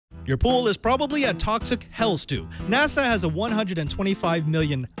Your pool is probably a toxic hellstew. NASA has a 125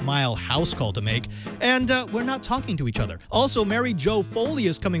 million mile house call to make, and we're not talking to each other. Also, Mary Jo Foley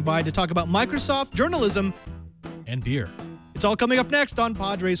is coming by to talk about Microsoft, journalism, and beer. It's all coming up next on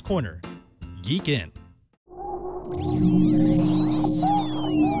Padre's Corner. Geek in.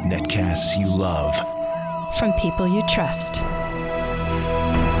 Netcasts you love. From people you trust.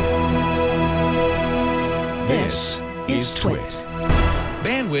 This is Twit.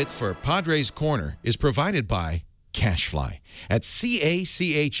 Bandwidth for Padre's Corner is provided by CacheFly at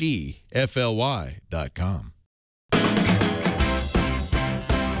CACHEFLY.com.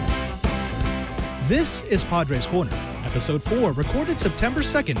 This is Padre's Corner, Episode 4, recorded September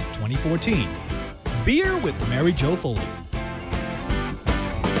 2nd, 2014. Beer with Mary Jo Foley.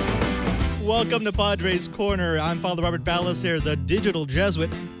 Welcome to Padre's Corner. I'm Father Robert Ballas here, the digital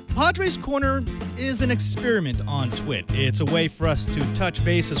Jesuit. Padre's Corner is an experiment on Twit. It's a way for us to touch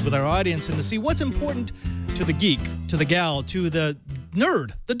bases with our audience and to see what's important to the geek, to the gal, to the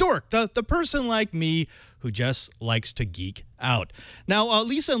nerd, the dork, the person like me who just likes to geek out. Now,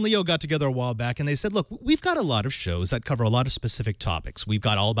 Lisa and Leo got together a while back and they said, look, we've got a lot of shows that cover a lot of specific topics. We've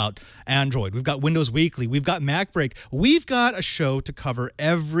got all about Android. We've got Windows Weekly. We've got Mac Break. We've got a show to cover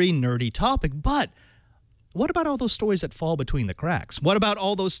every nerdy topic, but what about all those stories that fall between the cracks? What about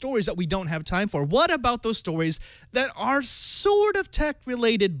all those stories that we don't have time for? What about those stories that are sort of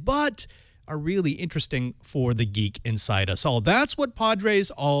tech-related but are really interesting for the geek inside us all? That's what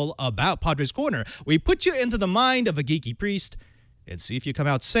Padre's all about. Padre's Corner. We put you into the mind of a geeky priest and see if you come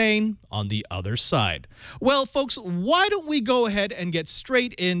out sane on the other side. Well, folks, why don't we go ahead and get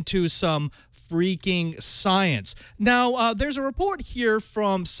straight into some freaking science. Now, there's a report here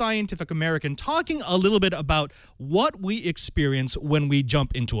from Scientific American talking a little bit about what we experience when we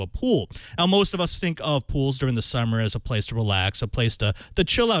jump into a pool. Now, most of us think of pools during the summer as a place to relax, a place to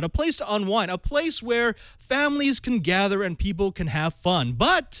chill out, a place to unwind, a place where families can gather and people can have fun.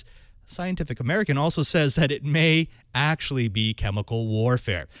 But Scientific American also says that it may actually be chemical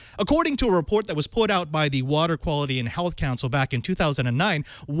warfare. According to a report that was put out by the Water Quality and Health Council back in 2009,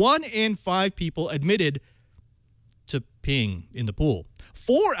 1 in 5 people admitted to peeing in the pool.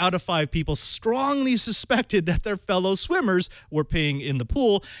 4 out of 5 people strongly suspected that their fellow swimmers were peeing in the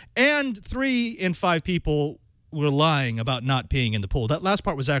pool, and 3 in 5 people were lying about not peeing in the pool. That last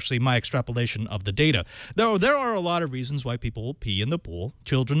part was actually my extrapolation of the data. There are a lot of reasons why people pee in the pool.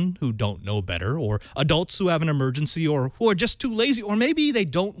 Children who don't know better, or adults who have an emergency, or who are just too lazy, or maybe they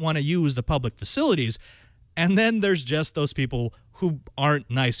don't want to use the public facilities. And then there's just those people who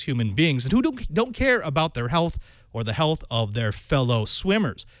aren't nice human beings and who don't care about their health or the health of their fellow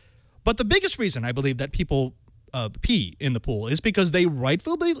swimmers. But the biggest reason I believe that people pee in the pool is because they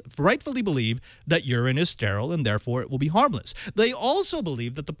rightfully believe that urine is sterile and therefore it will be harmless. They also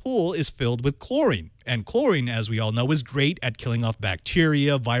believe that the pool is filled with chlorine, and chlorine, as we all know, is great at killing off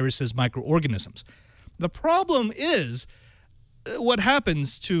bacteria, viruses, microorganisms. The problem is what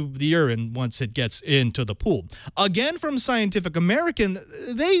happens to the urine once it gets into the pool. Again, from Scientific American,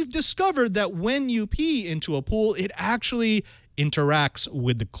 they've discovered that when you pee into a pool, it actually interacts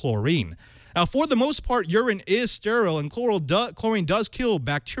with the chlorine. Now, for the most part, urine is sterile, and chlorine does kill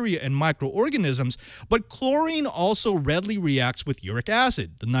bacteria and microorganisms, but chlorine also readily reacts with uric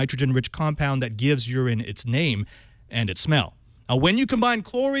acid, the nitrogen-rich compound that gives urine its name and its smell. Now, when you combine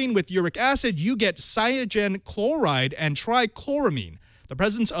chlorine with uric acid, you get cyanogen chloride and trichloramine. The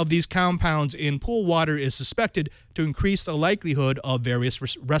presence of these compounds in pool water is suspected to increase the likelihood of various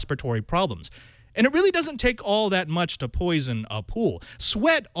respiratory problems. And it really doesn't take all that much to poison a pool.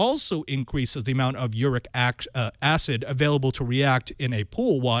 Sweat also increases the amount of uric acid available to react in a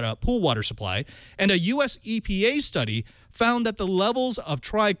pool water supply. And a U.S. EPA study found that the levels of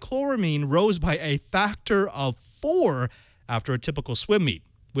trichloramine rose by a factor of 4 after a typical swim meet,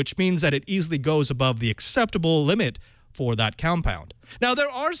 which means that it easily goes above the acceptable limit for that compound. Now, there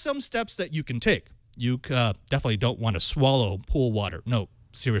are some steps that you can take. You definitely don't want to swallow pool water. No.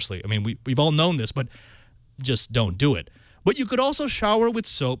 Seriously, I mean, we've all known this, but just don't do it. But you could also shower with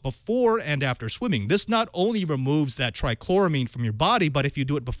soap before and after swimming. This not only removes that trichloramine from your body, but if you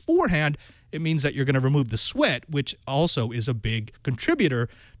do it beforehand, it means that you're going to remove the sweat, which also is a big contributor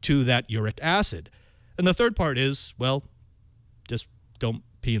to that uric acid. And the third part is, well, just don't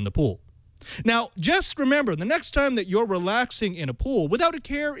pee in the pool. Now, just remember, the next time that you're relaxing in a pool, without a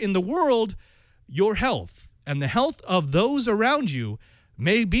care in the world, your health and the health of those around you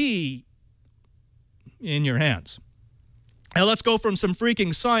may be in your hands. Now let's go from some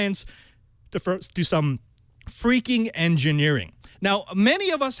freaking science to some freaking engineering. Now,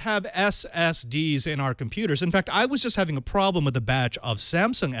 many of us have SSDs in our computers. In fact, I was just having a problem with a batch of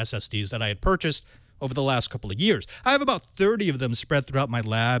Samsung SSDs that I had purchased over the last couple of years. I have about 30 of them spread throughout my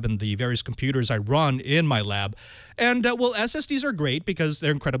lab and the various computers I run in my lab. And, well, SSDs are great because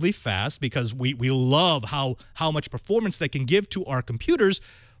they're incredibly fast, because we love how much performance they can give to our computers.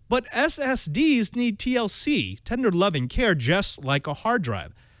 But SSDs need TLC, tender loving care, just like a hard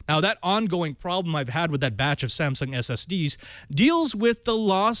drive. Now, that ongoing problem I've had with that batch of Samsung SSDs deals with the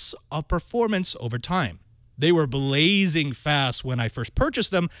loss of performance over time. They were blazing fast when I first purchased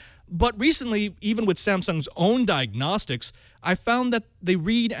them, but recently, even with Samsung's own diagnostics, I found that the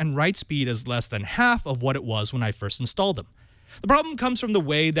read and write speed is less than half of what it was when I first installed them. The problem comes from the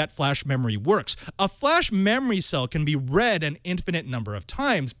way that flash memory works. A flash memory cell can be read an infinite number of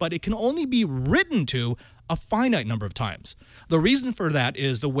times, but it can only be written to a finite number of times. The reason for that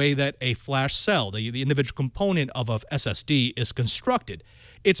is the way that a flash cell, the individual component of a SSD, is constructed.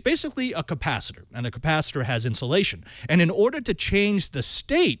 It's basically a capacitor, and a capacitor has insulation. And in order to change the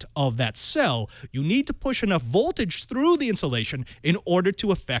state of that cell, you need to push enough voltage through the insulation in order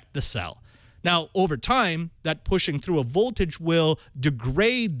to affect the cell. Now, over time, that pushing through a voltage will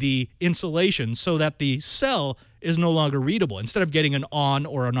degrade the insulation so that the cell is no longer readable. Instead of getting an on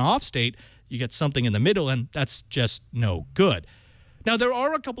or an off state, you get something in the middle, and that's just no good. Now, there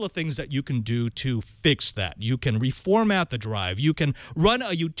are a couple of things that you can do to fix that. You can reformat the drive. You can run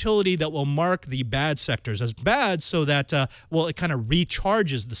a utility that will mark the bad sectors as bad so that, well, it kind of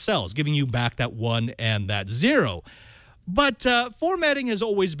recharges the cells, giving you back that 1 and that 0. But formatting has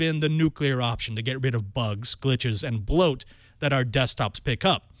always been the nuclear option to get rid of bugs, glitches, and bloat that our desktops pick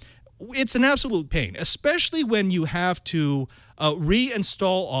up. It's an absolute pain, especially when you have to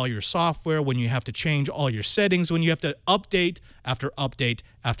reinstall all your software, when you have to change all your settings, when you have to update after update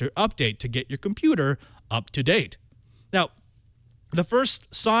after update to get your computer up to date. Now, the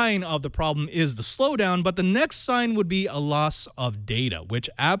first sign of the problem is the slowdown, but the next sign would be a loss of data, which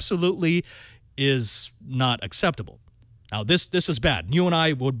absolutely is not acceptable. Now, this is bad. You and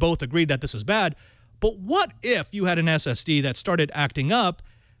I would both agree that this is bad, but what if you had an SSD that started acting up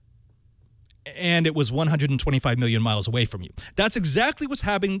and it was 125 million miles away from you? That's exactly what's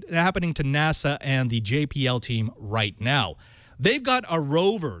happening to NASA and the JPL team right now. They've got a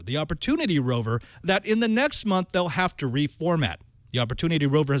rover, the Opportunity rover, that in the next month they'll have to reformat. The Opportunity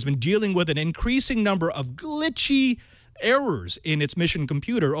rover has been dealing with an increasing number of glitchy errors in its mission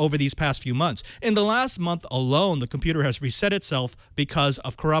computer over these past few months. In the last month alone, the computer has reset itself because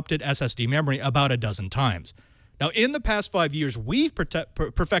of corrupted SSD memory about a dozen times. Now, in the past 5 years, we've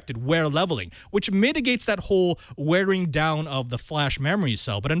perfected wear leveling, which mitigates that whole wearing down of the flash memory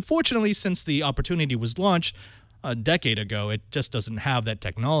cell. But unfortunately, since the Opportunity was launched a decade ago, it just doesn't have that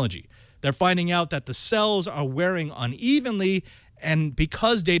technology. They're finding out that the cells are wearing unevenly, and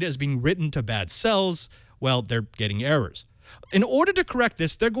because data is being written to bad cells, well, they're getting errors. In order to correct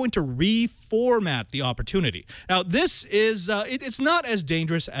this, they're going to reformat the Opportunity. Now, this is, it's not as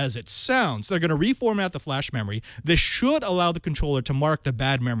dangerous as it sounds. They're going to reformat the flash memory. This should allow the controller to mark the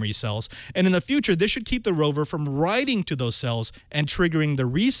bad memory cells. And in the future, this should keep the rover from writing to those cells and triggering the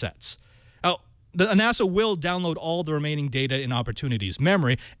resets. Now, NASA will download all the remaining data in Opportunity's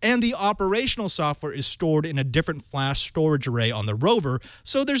memory, and the operational software is stored in a different flash storage array on the rover,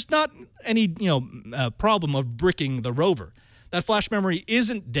 so there's not any problem of bricking the rover. That flash memory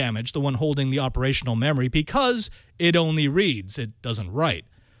isn't damaged, the one holding the operational memory, because it only reads, it doesn't write.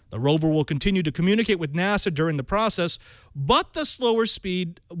 The rover will continue to communicate with NASA during the process, but the slower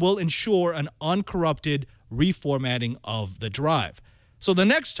speed will ensure an uncorrupted reformatting of the drive. So the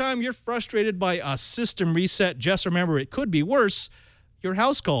next time you're frustrated by a system reset, just remember it could be worse. Your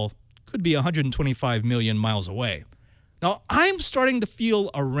house call could be 125 million miles away. Now, I'm starting to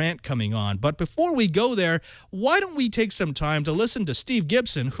feel a rant coming on, but before we go there, why don't we take some time to listen to Steve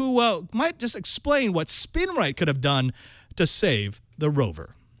Gibson, who might just explain what SpinRite could have done to save the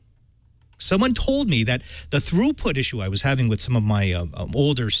rover. Someone told me that the throughput issue I was having with some of my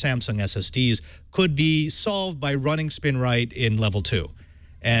older Samsung SSDs could be solved by running SpinRite in level 2.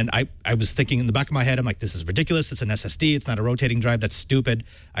 And I was thinking in the back of my head, I'm like, this is ridiculous. It's an SSD. It's not a rotating drive. That's stupid.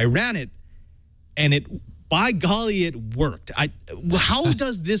 I ran it, and by golly, it worked. How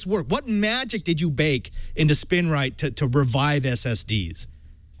does this work? What magic did you bake into SpinRite to revive SSDs?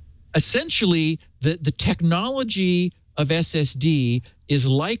 Essentially, the technology of SSD is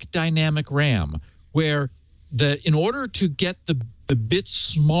like dynamic RAM, where in order to get the bits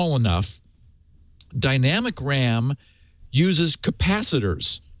small enough, dynamic RAM uses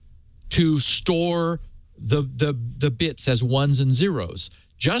capacitors to store the bits as ones and zeros.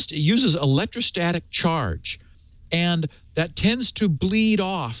 It uses electrostatic charge. And that tends to bleed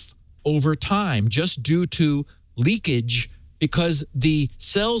off over time just due to leakage because the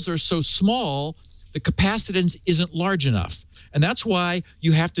cells are so small, the capacitance isn't large enough. And that's why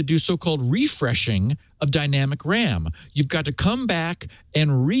you have to do so-called refreshing of dynamic RAM. You've got to come back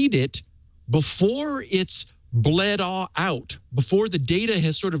and read it before it's bled all out, before the data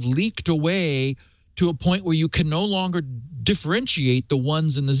has sort of leaked away to a point where you can no longer differentiate the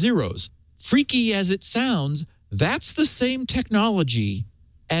ones and the zeros. Freaky as it sounds, that's the same technology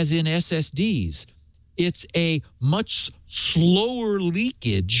as in SSDs. It's a much slower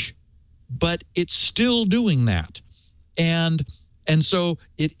leakage, but it's still doing that. And so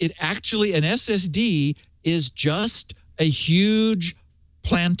it actually, an SSD is just a huge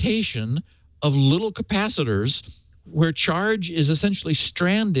plantation of little capacitors where charge is essentially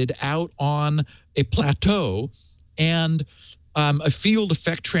stranded out on a plateau, and a field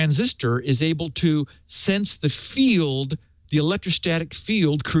effect transistor is able to sense the field, the electrostatic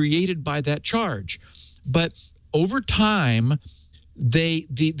field created by that charge. But over time,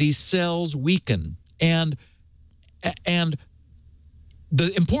 these cells weaken. And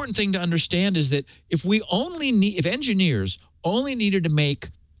the important thing to understand is that if engineers only needed to make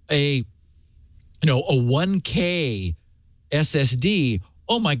a 1K SSD,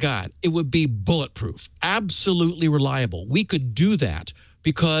 oh my God, it would be bulletproof, absolutely reliable. We could do that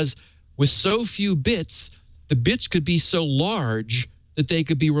because with so few bits, the bits could be so large that they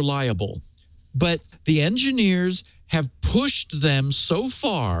could be reliable. But the engineers have pushed them so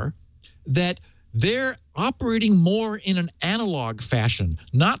far that they're operating more in an analog fashion,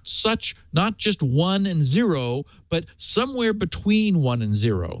 not just 1 and 0, but somewhere between 1 and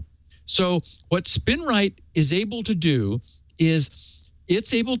 0. So what SpinRite is able to do is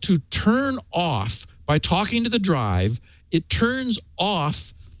it's able to turn off, by talking to the drive, it turns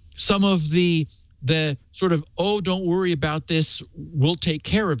off some of the sort of, oh, don't worry about this, we'll take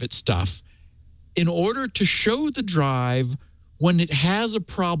care of it stuff, in order to show the drive when it has a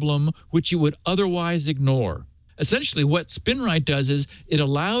problem which you would otherwise ignore. Essentially, what SpinRite does is it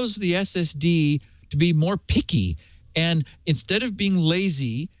allows the SSD to be more picky, and instead of being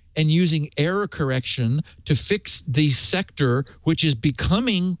lazy and using error correction to fix the sector which is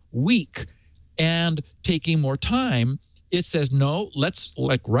becoming weak and taking more time, it says, no,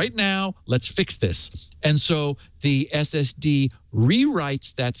 right now, let's fix this. And so the SSD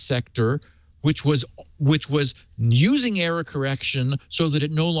rewrites that sector, which was using error correction so that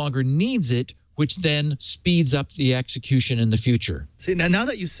it no longer needs it, which then speeds up the execution in the future. See, now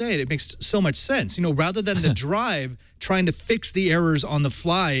that you say it, it makes so much sense. Rather than the drive trying to fix the errors on the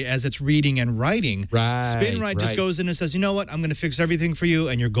fly as it's reading and writing, SpinRite just goes in and says, you know what, I'm going to fix everything for you,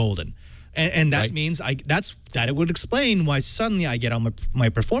 and you're golden. And that means that it would explain why suddenly I get on my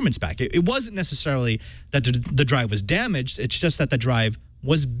performance back. It wasn't necessarily that the drive was damaged. It's just that the drive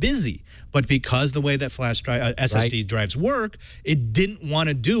was busy. But because the way that flash drive, SSD drives work, it didn't want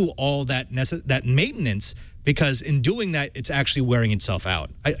to do all that maintenance, because in doing that, it's actually wearing itself out.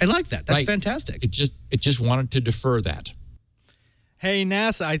 I like that. That's fantastic. It just wanted to defer that. Hey,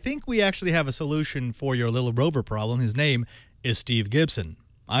 NASA, I think we actually have a solution for your little rover problem. His name is Steve Gibson.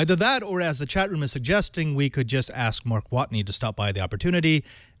 Either that, or as the chat room is suggesting, we could just ask Mark Watney to stop by the opportunity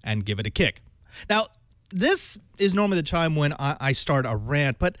and give it a kick. Now, this is normally the time when I start a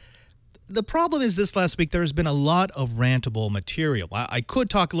rant, but the problem is this last week there has been a lot of rantable material. I could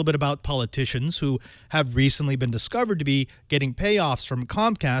talk a little bit about politicians who have recently been discovered to be getting payoffs from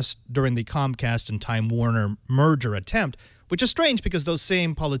Comcast during the Comcast and Time Warner merger attempt, which is strange because those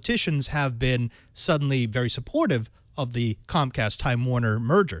same politicians have been suddenly very supportive of the Comcast-Time Warner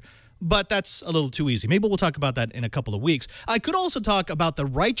merger. But that's a little too easy. Maybe we'll talk about that in a couple of weeks. I could also talk about the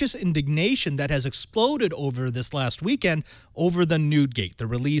righteous indignation that has exploded over this last weekend over the Nudegate, the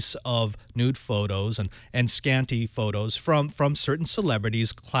release of nude photos and scanty photos from certain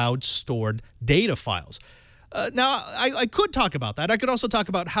celebrities' cloud-stored data files. Now, I could talk about that. I could also talk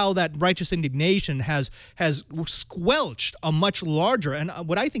about how that righteous indignation has squelched a much larger and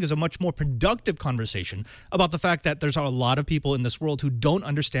what I think is a much more productive conversation about the fact that there's a lot of people in this world who don't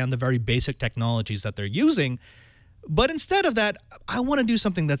understand the very basic technologies that they're using. But instead of that, I want to do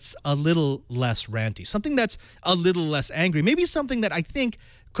something that's a little less ranty, something that's a little less angry, maybe something that I think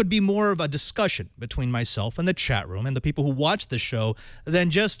could be more of a discussion between myself and the chat room and the people who watch the show than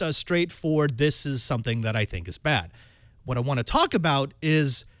just a straightforward, this is something that I think is bad. What I want to talk about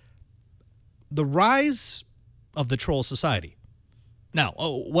is the rise of the troll society. Now,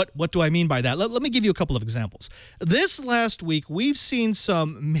 what do I mean by that? Let me give you a couple of examples. This last week, we've seen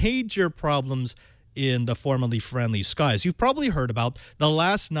some major problems in the formerly friendly skies. You've probably heard about the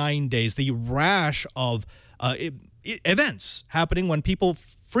last 9 days, the rash of events happening when people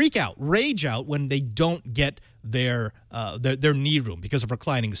freak out, rage out when they don't get their knee room because of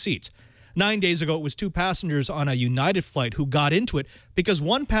reclining seats. 9 days ago, it was 2 passengers on a United flight who got into it because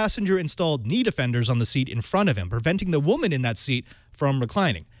one passenger installed knee defenders on the seat in front of him, preventing the woman in that seat from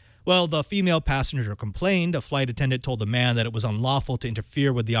reclining. Well, the female passenger complained. A flight attendant told the man that it was unlawful to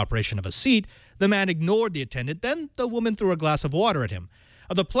interfere with the operation of a seat. The man ignored the attendant. Then the woman threw a glass of water at him.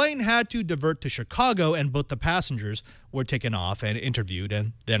 The plane had to divert to Chicago, and both the passengers were taken off and interviewed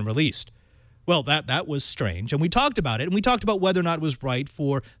and then released. Well, that was strange, and we talked about it, and we talked about whether or not it was right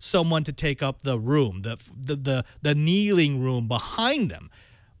for someone to take up the room, the kneeling room behind them.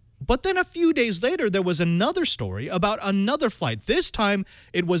 But then a few days later, there was another story about another flight. This time,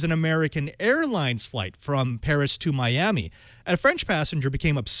 it was an American Airlines flight from Paris to Miami. A French passenger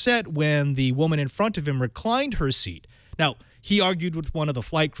became upset when the woman in front of him reclined her seat. Now, he argued with one of the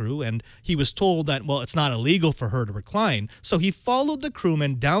flight crew, and he was told that, well, it's not illegal for her to recline. So he followed the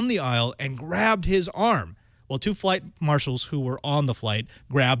crewman down the aisle and grabbed his arm. Well, 2 flight marshals who were on the flight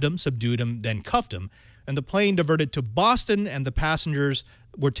grabbed him, subdued him, then cuffed him. And the plane diverted to Boston, and the passengers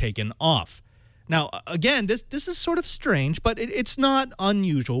were taken off. Now, again, this is sort of strange, but it's not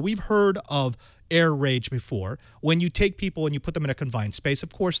unusual. We've heard of air rage before. When you take people and you put them in a confined space,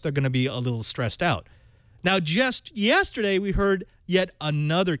 of course, they're going to be a little stressed out. Now, just yesterday, we heard yet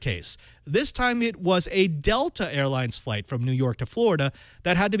another case. This time, it was a Delta Airlines flight from New York to Florida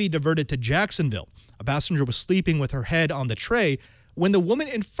that had to be diverted to Jacksonville. A passenger was sleeping with her head on the tray when the woman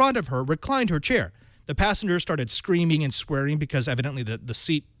in front of her reclined her chair. The passenger started screaming and swearing because evidently the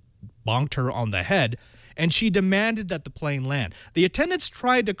seat bonked her on the head, and she demanded that the plane land. The attendants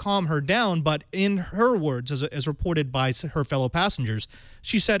tried to calm her down, but in her words, as reported by her fellow passengers,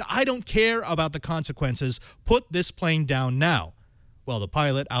 she said, "I don't care about the consequences. Put this plane down now." Well, the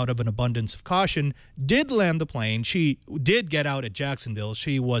pilot, out of an abundance of caution, did land the plane. She did get out at Jacksonville.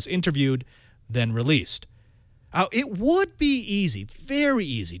 She was interviewed, then released. It would be easy, very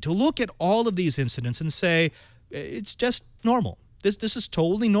easy, to look at all of these incidents and say, it's just normal. This is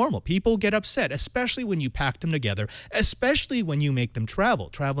totally normal. People get upset, especially when you pack them together, especially when you make them travel.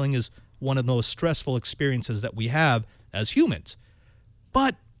 Traveling is one of the most stressful experiences that we have as humans.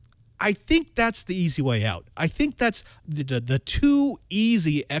 But I think that's the easy way out. I think that's the too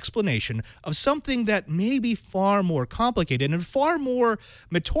easy explanation of something that may be far more complicated and far more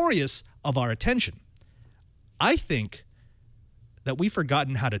meritorious of our attention. I think that we've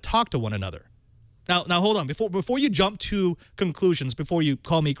forgotten how to talk to one another. Now hold on. Before you jump to conclusions, before you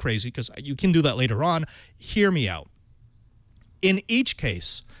call me crazy, because you can do that later on, hear me out. In each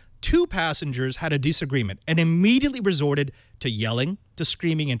case, 2 passengers had a disagreement and immediately resorted to yelling, to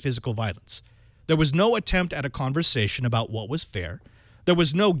screaming, and physical violence. There was no attempt at a conversation about what was fair. There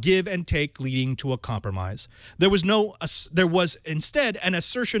was no give and take leading to a compromise. There was instead an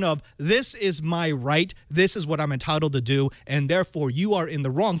assertion of, this is my right, this is what I'm entitled to do, and therefore you are in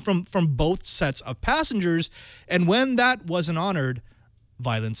the wrong from both sets of passengers. And when that wasn't honored,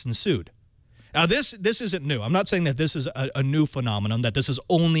 violence ensued. Now, this isn't new. I'm not saying that this is a new phenomenon, that this is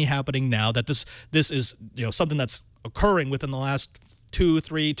only happening now, that this is something that's occurring within the last 2,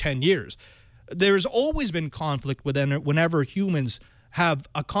 3, 10 years. There's always been conflict whenever humans have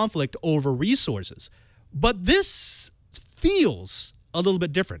a conflict over resources. But this feels a little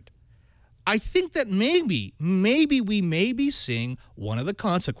bit different. I think that maybe we may be seeing one of the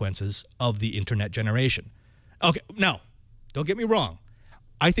consequences of the internet generation. Okay, now, don't get me wrong.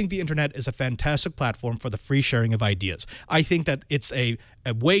 I think the internet is a fantastic platform for the free sharing of ideas. I think that it's a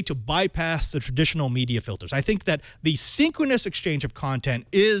way to bypass the traditional media filters. I think that the synchronous exchange of content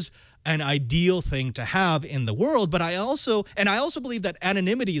is an ideal thing to have in the world, but I also believe that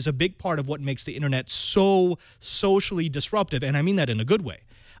anonymity is a big part of what makes the internet so socially disruptive, and I mean that in a good way.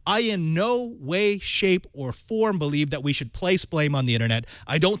 I in no way, shape, or form believe that we should place blame on the internet.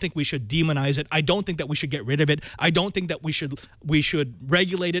 I don't think we should demonize it. I don't think that we should get rid of it. I don't think that we should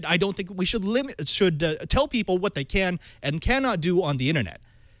regulate it. I don't think we should tell people what they can and cannot do on the internet.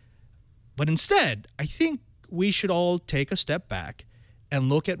 But instead, I think we should all take a step back and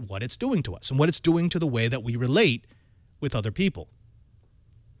look at what it's doing to us and what it's doing to the way that we relate with other people.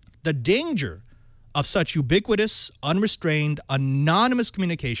 The danger of such ubiquitous, unrestrained, anonymous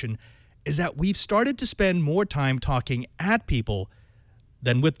communication is that we've started to spend more time talking at people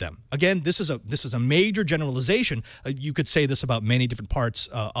than with them. Again, this is a major generalization. You could say this about many different parts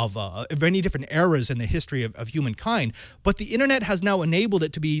of many different eras in the history of humankind, but the internet has now enabled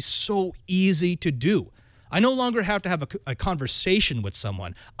it to be so easy to do. I no longer have to have a conversation with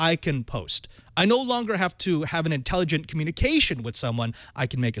someone. I can post. I no longer have to have an intelligent communication with someone. I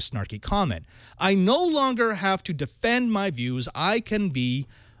can make a snarky comment. I no longer have to defend my views. I can be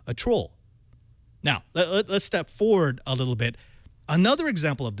a troll. Now, let's step forward a little bit. Another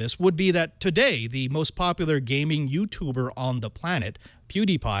example of this would be that today, the most popular gaming YouTuber on the planet,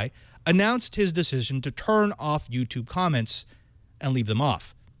 PewDiePie, announced his decision to turn off YouTube comments and leave them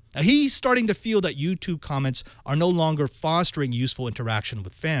off. Now, he's starting to feel that YouTube comments are no longer fostering useful interaction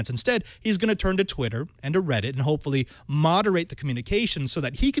with fans. Instead, he's going to turn to Twitter and to Reddit and hopefully moderate the communication so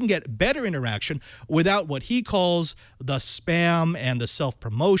that he can get better interaction without what he calls the spam and the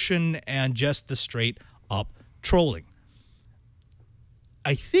self-promotion and just the straight-up trolling.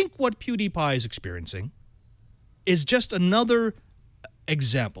 I think what PewDiePie is experiencing is just another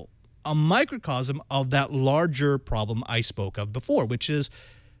example, a microcosm of that larger problem I spoke of before, which is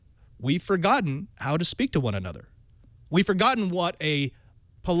we've forgotten how to speak to one another. We've forgotten what a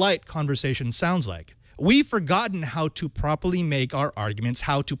polite conversation sounds like. We've forgotten how to properly make our arguments,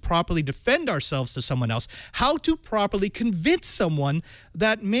 how to properly defend ourselves to someone else, how to properly convince someone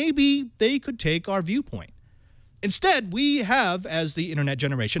that maybe they could take our viewpoint. Instead, we have, as the internet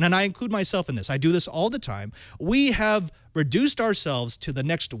generation, and I include myself in this, I do this all the time, we have reduced ourselves to the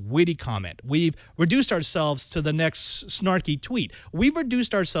next witty comment. We've reduced ourselves to the next snarky tweet. We've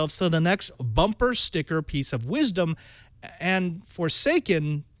reduced ourselves to the next bumper sticker piece of wisdom and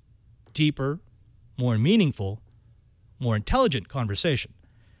forsaken deeper, more meaningful, more intelligent conversation.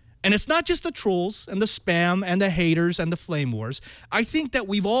 And it's not just the trolls and the spam and the haters and the flame wars. I think that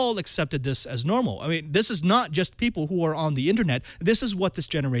we've all accepted this as normal. I mean, this is not just people who are on the internet. This is what this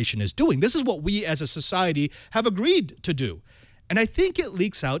generation is doing. This is what we as a society have agreed to do. And I think it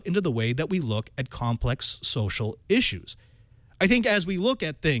leaks out into the way that we look at complex social issues. I think as we look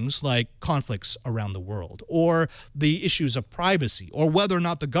at things like conflicts around the world or the issues of privacy or whether or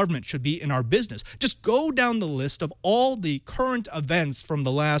not the government should be in our business, just go down the list of all the current events from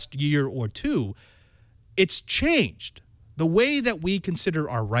the last year or two, it's changed. The way that we consider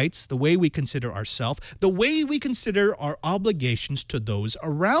our rights, the way we consider ourselves, the way we consider our obligations to those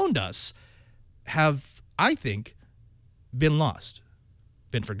around us have, I think, been lost,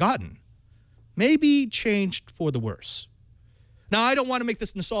 been forgotten, maybe changed for the worse. Now, I don't want to make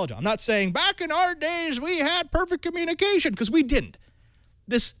this nostalgia. I'm not saying back in our days we had perfect communication, because we didn't.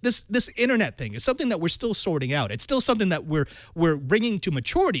 This internet thing is something that we're still sorting out. It's still something that we're bringing to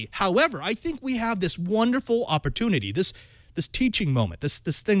maturity. However, I think we have this wonderful opportunity, this teaching moment, this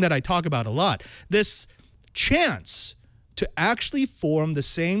thing that I talk about a lot, this chance to actually form the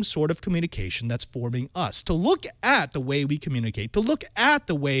same sort of communication that's forming us, to look at the way we communicate, to look at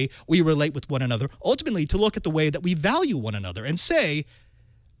the way we relate with one another, ultimately to look at the way that we value one another and say,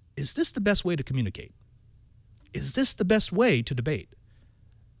 is this the best way to communicate? Is this the best way to debate?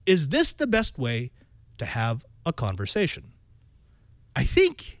 Is this the best way to have a conversation? I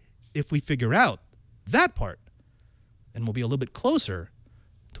think if we figure out that part, then we'll be a little bit closer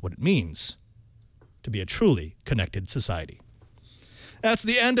to what it means to be a truly connected society. That's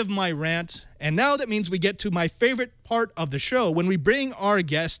the end of my rant, and now that means we get to my favorite part of the show when we bring our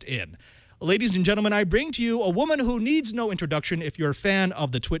guest in. Ladies and gentlemen, I bring to you a woman who needs no introduction if you're a fan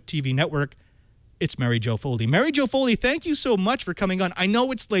of the Twit TV network. It's Mary Jo Foley. Mary Jo Foley, thank you so much for coming on. I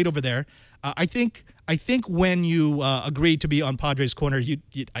know it's late over there. I think when you agreed to be on Padre's Corner,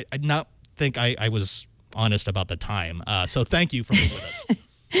 I did not think I was honest about the time. So thank you for being with us.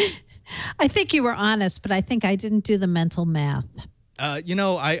 I think you were honest, but I think I didn't do the mental math. I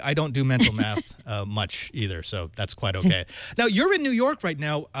don't do mental math much either, so that's quite okay. Now, you're in New York right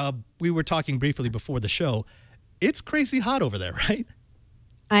now. We were talking briefly before the show. It's crazy hot over there, right?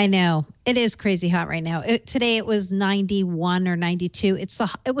 I know. It is crazy hot right now. Today it was 91 or 92.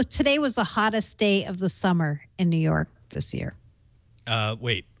 Today was the hottest day of the summer in New York this year.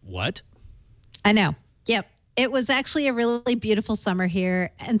 Wait, what? I know. Yep. It was actually a really beautiful summer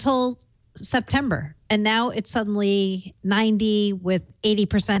here until September. And now it's suddenly 90 with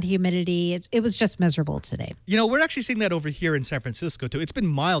 80% humidity. It was just miserable today. You know, we're actually seeing that over here in San Francisco, too. It's been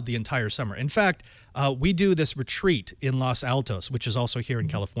mild the entire summer. In fact, we do this retreat in Los Altos, which is also here in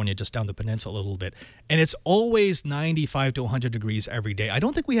California, just down the peninsula a little bit. And it's always 95 to 100 degrees every day. I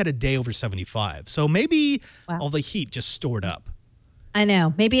don't think we had a day over 75. So maybe all the heat just stored up. I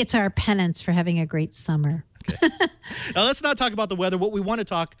know. Maybe it's our penance for having a great summer. Okay. Now, let's not talk about the weather. What we want to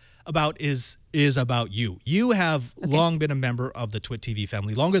talk about is about you. You have long been a member of the Twit TV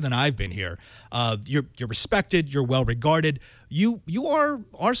family, longer than I've been here. You're respected. You're well regarded. You are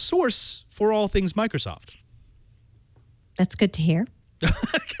our source for all things Microsoft. That's good to hear.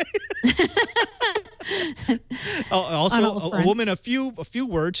 Also, a woman, a few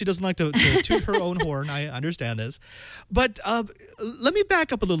words. She doesn't like to toot her own horn. I understand this. But let me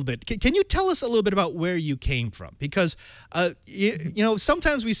back up a little bit. Can you tell us a little bit about where you came from? Because,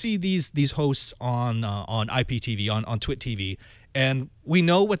 sometimes we see these hosts on IPTV, on Twit TV, and we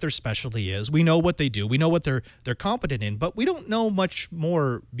know what their specialty is. We know what they do. We know what they're competent in, but we don't know much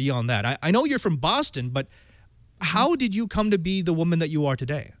more beyond that. I know you're from Boston, but how did you come to be the woman that you are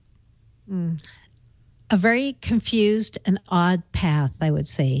today? A very confused and odd path, I would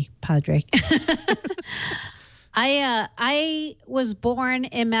say, Padre. I was born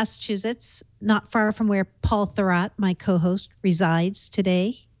in Massachusetts, not far from where Paul Thurrott, my co-host, resides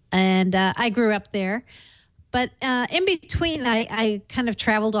today. And I grew up there. But in between, I kind of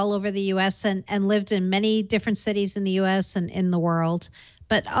traveled all over the U.S. and lived in many different cities in the U.S. and in the world.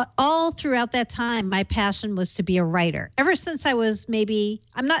 But all throughout that time, my passion was to be a writer. Ever since I was maybe,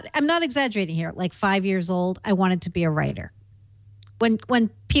 I'm not exaggerating here, like 5 years old, I wanted to be a writer. When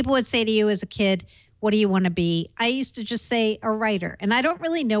people would say to you as a kid, what do you want to be? I used to just say a writer. And I don't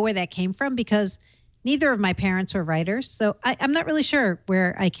really know where that came from because neither of my parents were writers. So I'm not really sure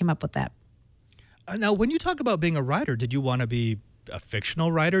where I came up with that. Now, when you talk about being a writer, did you want to be a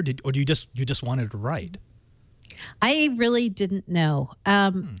fictional writer, or do you just wanted to write? I really didn't know.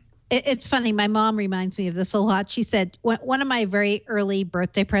 It's funny. My mom reminds me of this a lot. She said one of my very early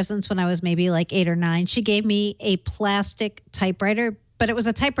birthday presents when I was maybe like 8 or 9, she gave me a plastic typewriter, but it was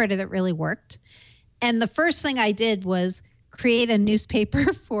a typewriter that really worked. And the first thing I did was create a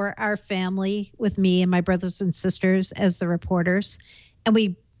newspaper for our family with me and my brothers and sisters as the reporters. And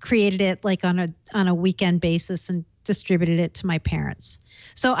we created it like on a weekend basis and distributed it to my parents.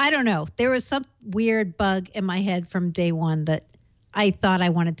 So I don't know. There was some weird bug in my head from day one that I thought I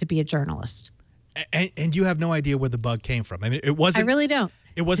wanted to be a journalist. And you have no idea where the bug came from. I mean, it wasn't. I really don't.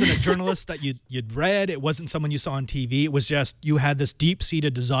 It wasn't a journalist that you'd read. It wasn't someone you saw on TV. It was just you had this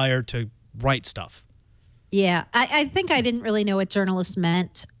deep-seated desire to write stuff. Yeah, I think I didn't really know what journalist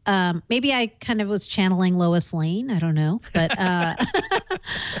meant. Maybe I kind of was channeling Lois Lane. I don't know, but I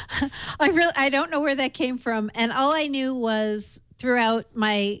don't know where that came from. And all I knew was throughout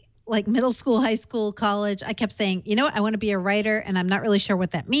my middle school, high school, college, I kept saying, I want to be a writer, and I'm not really sure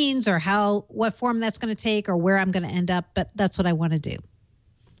what that means or what form that's going to take or where I'm going to end up, but that's what I want to do.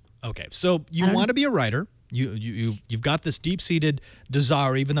 Okay, so you want to be a writer. You've got this deep-seated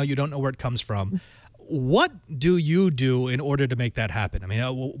desire, even though you don't know where it comes from. What do you do in order to make that happen? I mean,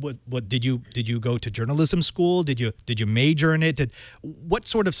 what did you go to journalism school? Did you major in it? What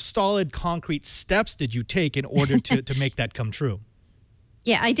sort of solid, concrete steps did you take in order to make that come true?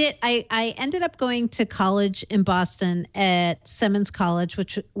 Yeah, I did. I ended up going to college in Boston at Simmons College,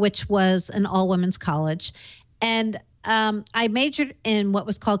 which was an all-women's college, and I majored in what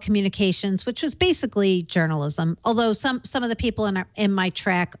was called communications, which was basically journalism. Although some of the people in my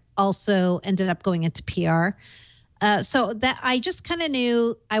track also ended up going into PR. So that I just kind of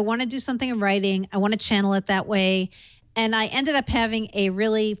knew I want to do something in writing. I want to channel it that way. And I ended up having a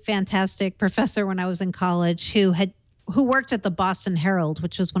really fantastic professor when I was in college who worked at the Boston Herald,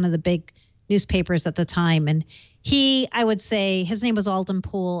 which was one of the big newspapers at the time. And I would say his name was Alden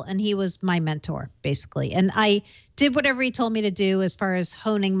Poole, and he was my mentor, basically. And I did whatever he told me to do as far as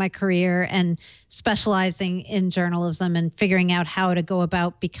honing my career and specializing in journalism and figuring out how to go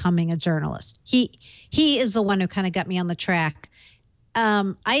about becoming a journalist. He is the one who kind of got me on the track.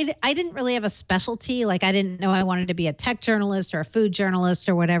 I didn't really have a specialty. I didn't know I wanted to be a tech journalist or a food journalist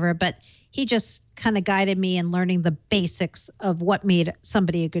or whatever, but he just kind of guided me in learning the basics of what made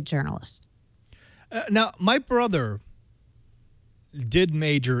somebody a good journalist. Now, my brother did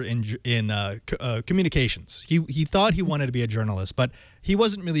major in communications. He thought he wanted to be a journalist, but he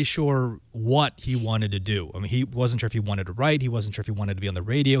wasn't really sure what he wanted to do. I mean, he wasn't sure if he wanted to write. He wasn't sure if he wanted to be on the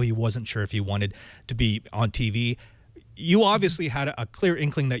radio. He wasn't sure if he wanted to be on TV. You obviously had a clear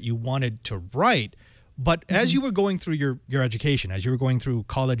inkling that you wanted to write, but as you were going through your education, as you were going through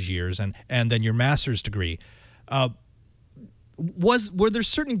college years and then your master's degree, were there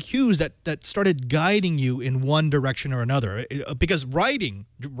certain cues that started guiding you in one direction or another? Because writing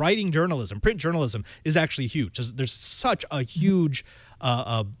journalism, print journalism, is actually huge. There's such a huge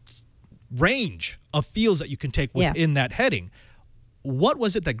range of fields that you can take within that heading. What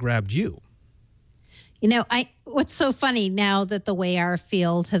was it that grabbed you? What's so funny now that the way our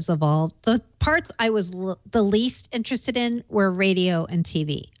field has evolved, the parts I was the least interested in were radio and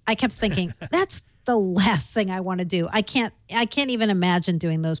TV. I kept thinking, that's the last thing I want to do. I can't even imagine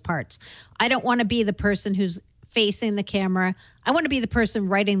doing those parts. I don't want to be the person who's facing the camera. I want to be the person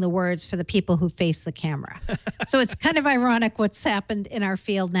writing the words for the people who face the camera. So it's kind of ironic what's happened in our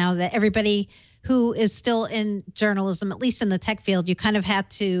field now that everybody who is still in journalism, at least in the tech field, you kind of had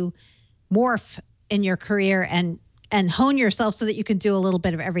to morph in your career and hone yourself so that you can do a little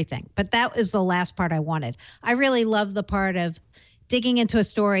bit of everything. But that is the last part I wanted. I really love the part of digging into a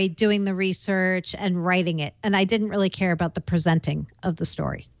story, doing the research, and writing it. And I didn't really care about the presenting of the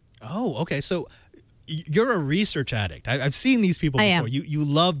story. Oh, okay. So you're a research addict. I've seen these people I before. am. You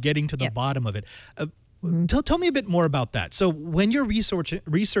love getting to the bottom of it. Tell me a bit more about that. So when you're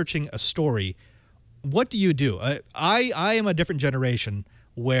researching a story, what do you do? I am a different generation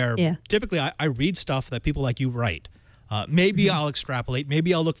where typically I read stuff that people like you write. Maybe I'll extrapolate.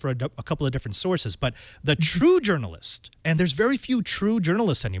 Maybe I'll look for a couple of different sources. But the true journalist, and there's very few true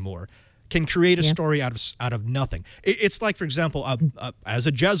journalists anymore, can create a story out of nothing. It's like, for example, as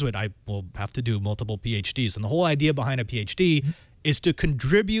a Jesuit, I will have to do multiple PhDs. And the whole idea behind a PhD is to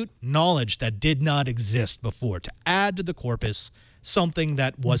contribute knowledge that did not exist before, to add to the corpus something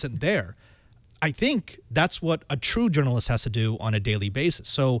that wasn't there. I think that's what a true journalist has to do on a daily basis.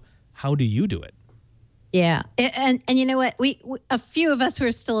 So how do you do it? Yeah. And you know what? We a few of us who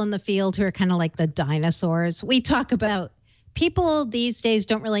are still in the field who are kind of like the dinosaurs, we talk about people these days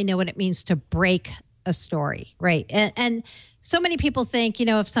don't really know what it means to break a story, right? And so many people think, you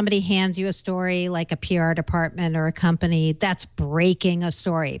know, if somebody hands you a story like a PR department or a company, that's breaking a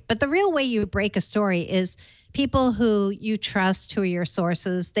story. But the real way you break a story is people who you trust, who are your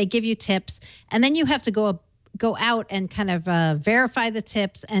sources, they give you tips, and then you have to go out and kind of verify the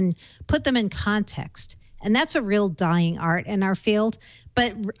tips and put them in context. And that's a real dying art in our field,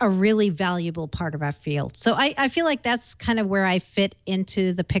 but a really valuable part of our field. So I feel like that's kind of where I fit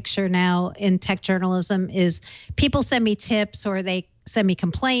into the picture now in tech journalism is people send me tips or they send me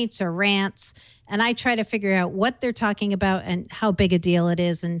complaints or rants, and I try to figure out what they're talking about and how big a deal it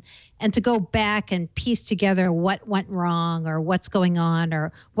is, and to go back and piece together what went wrong or what's going on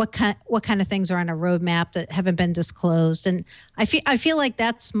or what kind of things are on a roadmap that haven't been disclosed. And I feel like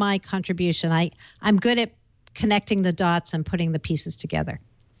that's my contribution. I'm good at connecting the dots and putting the pieces together.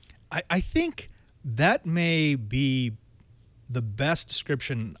 I think that may be the best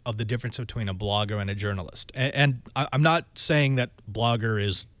description of the difference between a blogger and a journalist. And I'm not saying that blogger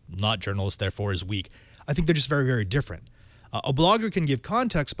is not journalist, therefore is weak. I think they're just very, very different. A blogger can give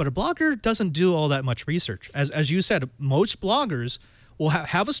context, but a blogger doesn't do all that much research. As you said, most bloggers will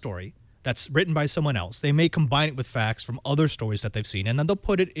have a story that's written by someone else. They may combine it with facts from other stories that they've seen, and then they'll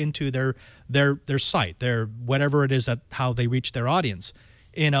put it into their site, their whatever it is that how they reach their audience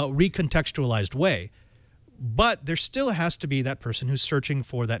in a recontextualized way. But there still has to be that person who's searching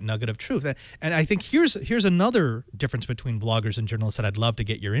for that nugget of truth. And I think here's another difference between bloggers and journalists that I'd love to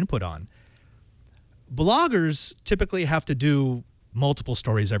get your input on. Bloggers typically have to do multiple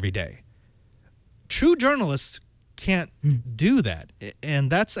stories every day. True journalists can't do that.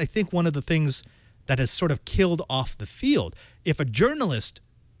 And that's, I think, one of the things that has sort of killed off the field. If a journalist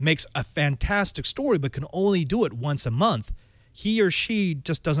makes a fantastic story but can only do it once a month, he or she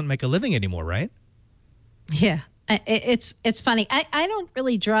just doesn't make a living anymore, right? Yeah. It's funny. I don't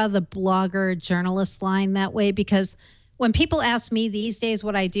really draw the blogger journalist line that way because when people ask me these days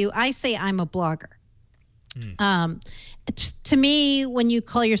what I do, I say I'm a blogger. To me, when you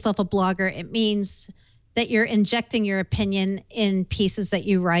call yourself a blogger, it means that you're injecting your opinion in pieces that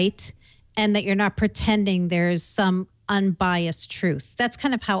you write and that you're not pretending there's some unbiased truth. That's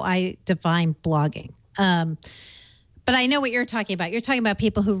kind of how I define blogging. But I know what you're talking about. You're talking about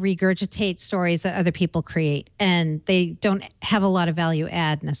people who regurgitate stories that other people create, and they don't have a lot of value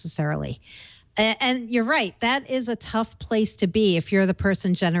add necessarily. And you're right. That is a tough place to be if you're the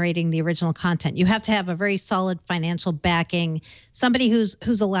person generating the original content. You have to have a very solid financial backing, somebody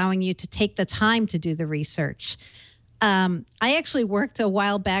who's allowing you to take the time to do the research. I actually worked a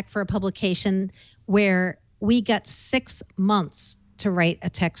while back for a publication where we got 6 months to write a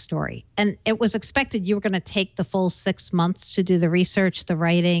tech story. And it was expected you were going to take the full 6 months to do the research, the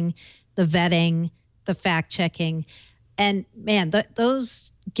writing, the vetting, the fact checking. And man,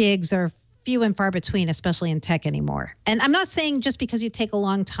 those gigs are few and far between, especially in tech anymore. And I'm not saying just because you take a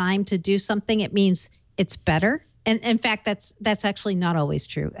long time to do something, it means it's better. And in fact, that's actually not always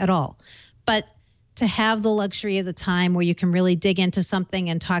true at all. But to have the luxury of the time where you can really dig into something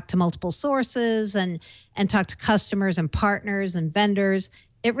and talk to multiple sources and talk to customers and partners and vendors,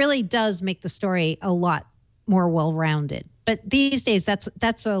 it really does make the story a lot more well-rounded. But these days,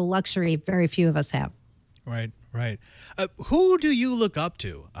 that's a luxury very few of us have. Right, right. Who do you look up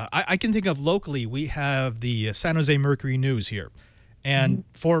to? I can think of locally, we have the San Jose Mercury News here. And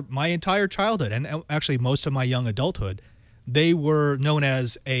for my entire childhood, and actually most of my young adulthood, they were known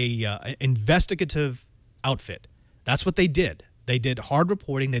as an investigative outfit. That's what they did. They did hard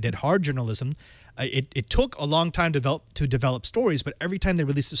reporting. They did hard journalism. It took a long time to develop stories, but every time they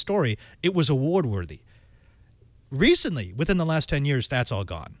released a story, it was award worthy. Recently, within the last 10 years, that's all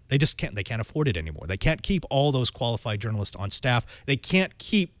gone. They can't afford it anymore. They can't keep all those qualified journalists on staff. They can't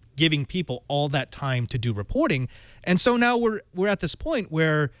keep giving people all that time to do reporting. And so now we're at this point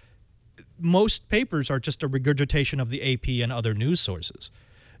where most papers are just a regurgitation of the AP and other news sources.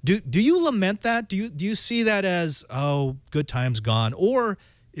 Do you lament that? Do you see that as, oh, good times gone, or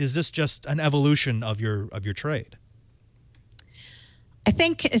is this just an evolution of your trade? I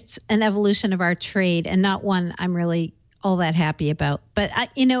think it's an evolution of our trade and not one I'm really all that happy about. But,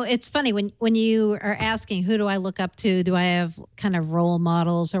 it's funny when you are asking, who do I look up to? Do I have kind of role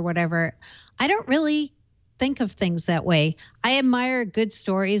models or whatever? I don't really think of things that way. I admire good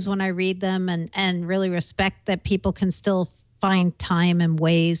stories when I read them and really respect that people can still find time and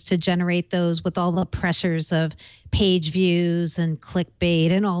ways to generate those with all the pressures of page views and clickbait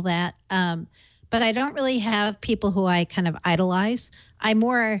and all that. But I don't really have people who I kind of idolize. I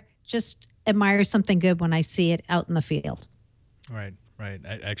more just admire something good when I see it out in the field. Right.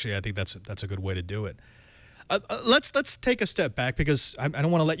 I think that's a good way to do it. Let's take a step back, because I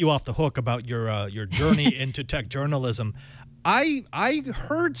don't want to let you off the hook about your journey into tech journalism. I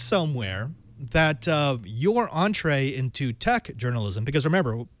heard somewhere that your entree into tech journalism, because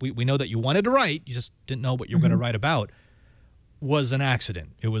remember, we know that you wanted to write, you just didn't know what you were going to write about, was an accident.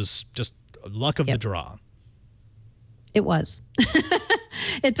 It was just luck of the draw. It was.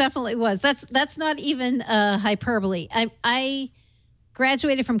 It definitely was. That's not even hyperbole. I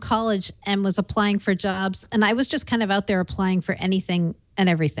graduated from college and was applying for jobs, and I was just kind of out there applying for anything and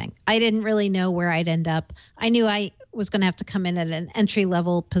everything. I didn't really know where I'd end up. I knew I was going to have to come in at an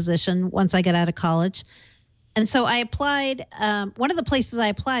entry-level position once I got out of college. And so I applied. One of the places I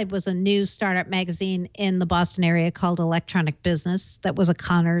applied was a new startup magazine in the Boston area called Electronic Business. That was a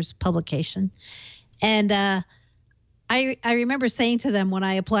Connors publication. And I remember saying to them when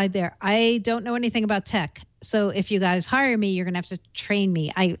I applied there, I don't know anything about tech. So if you guys hire me, you're going to have to train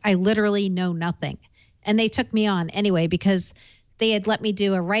me. I literally know nothing. And they took me on anyway, because they had let me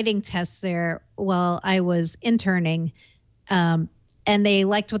do a writing test there while I was interning. And they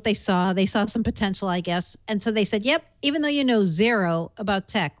liked what they saw. They saw some potential, I guess. And so they said, yep, even though you know zero about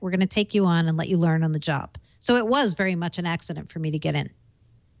tech, we're going to take you on and let you learn on the job. So it was very much an accident for me to get in.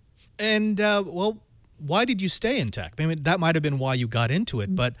 And, why did you stay in tech? I mean, that might have been why you got into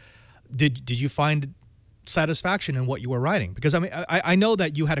it, but did you find satisfaction in what you were writing? Because, I mean, I know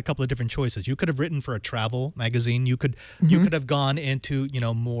that you had a couple of different choices. You could have written for a travel magazine. You could have gone into,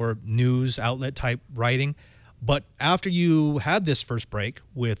 more news outlet type writing. But after you had this first break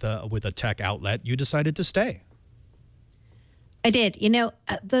with a tech outlet, you decided to stay. I did.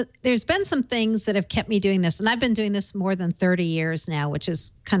 There's been some things that have kept me doing this, and I've been doing this more than 30 years now, which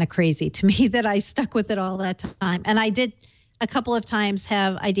is kind of crazy to me that I stuck with it all that time. And I did a couple of times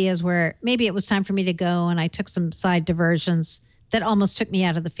have ideas where maybe it was time for me to go, and I took some side diversions that almost took me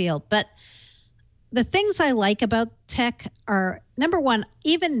out of the field. But the things I like about tech are, number one,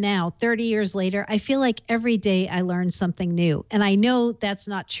 even now, 30 years later, I feel like every day I learn something new. And I know that's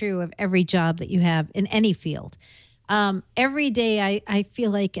not true of every job that you have in any field. Every day I feel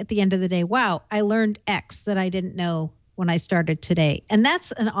like at the end of the day, wow, I learned X that I didn't know when I started today. And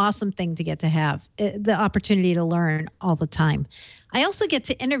that's an awesome thing to get to have, the opportunity to learn all the time. I also get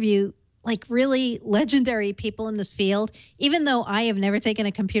to interview like really legendary people in this field. Even though I have never taken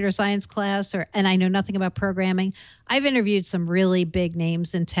a computer science class and I know nothing about programming, I've interviewed some really big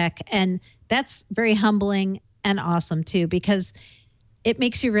names in tech. And that's very humbling and awesome too, because it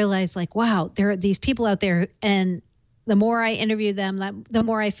makes you realize like, wow, there are these people out there, and the more I interview them, the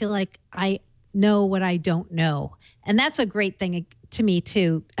more I feel like I know what I don't know. And that's a great thing to me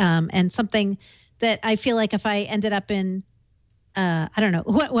too. And something that I feel like if I ended up in, I don't know,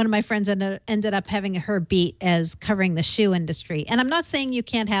 one of my friends ended up having her beat as covering the shoe industry. And I'm not saying you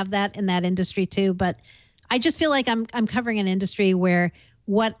can't have that in that industry too, but I just feel like I'm covering an industry where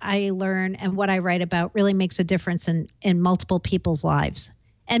what I learn and what I write about really makes a difference in multiple people's lives.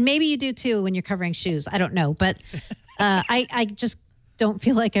 And maybe you do too when you're covering shoes. I don't know, but I just don't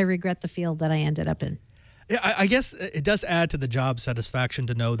feel like I regret the field that I ended up in. Yeah, I guess it does add to the job satisfaction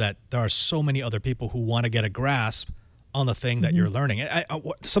to know that there are so many other people who want to get a grasp on the thing that you're learning.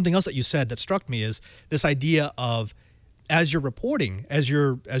 Something else that you said that struck me is this idea of, as you're reporting, as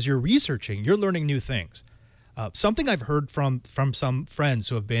you're researching, you're learning new things. Something I've heard from some friends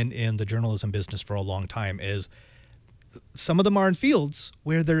who have been in the journalism business for a long time is some of them are in fields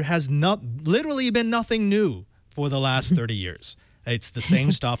where there has literally been nothing new for the last 30 years. It's the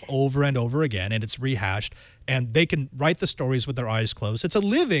same stuff over and over again, and it's rehashed, and they can write the stories with their eyes closed. It's a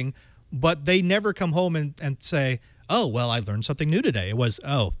living, but they never come home and say, oh, well, I learned something new today. It was,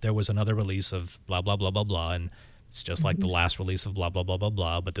 oh, there was another release of blah, blah, blah, blah, blah, and it's just like the last release of blah, blah, blah, blah,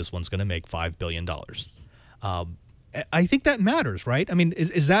 blah, but this one's going to make $5 billion. I think that matters, right? I mean,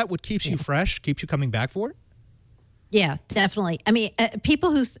 is that what keeps you fresh, keeps you coming back for it? Yeah, definitely. I mean,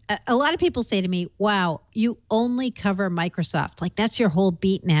 a lot of people say to me, wow, you only cover Microsoft. Like, that's your whole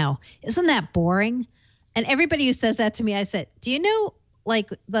beat now. Isn't that boring? And everybody who says that to me, I said, do you know,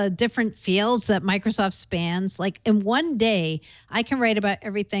 like, the different fields that Microsoft spans? Like, in one day, I can write about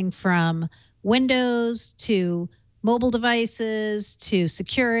everything from Windows to mobile devices to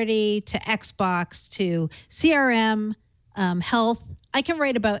security to Xbox to CRM, health. I can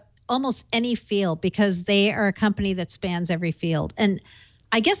write about almost any field because they are a company that spans every field. And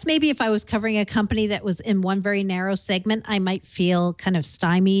I guess maybe if I was covering a company that was in one very narrow segment, I might feel kind of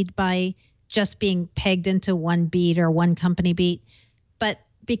stymied by just being pegged into one beat or one company beat. But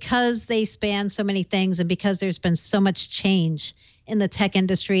because they span so many things and because there's been so much change in the tech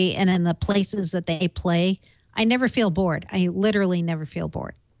industry and in the places that they play, I never feel bored. I literally never feel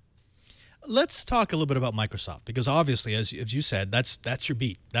bored. Let's talk a little bit about Microsoft, because obviously, as you said, that's your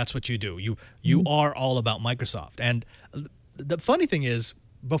beat. That's what you do. You are all about Microsoft. And the funny thing is,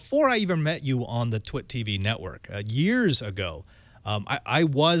 before I even met you on the Twit TV network years ago, I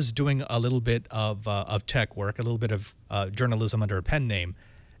was doing a little bit of tech work, a little bit of journalism under a pen name,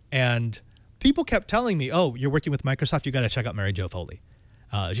 and people kept telling me, "Oh, you're working with Microsoft. You got to check out Mary Jo Foley.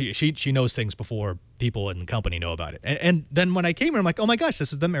 She knows things before people in the company know about it." And then when I came here, I'm like, "Oh my gosh,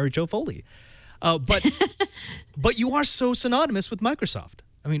 this is the Mary Jo Foley." But you are so synonymous with Microsoft.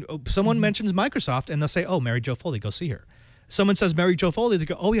 I mean, someone mentions Microsoft and they'll say, "Oh, Mary Jo Foley, go see her." Someone says Mary Jo Foley, they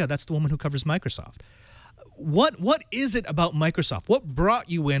go, "Oh yeah, that's the woman who covers Microsoft." What is it about Microsoft? What brought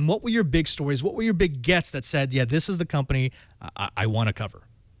you in? What were your big stories? What were your big gets that said, "Yeah, this is the company I want to cover"?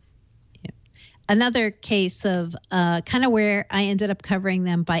 Another case of kind of where I ended up covering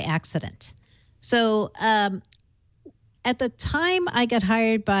them by accident. So at the time I got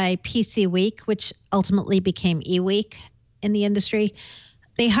hired by PC Week, which ultimately became eWeek in the industry,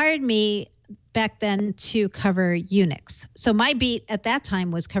 they hired me back then to cover Unix. So my beat at that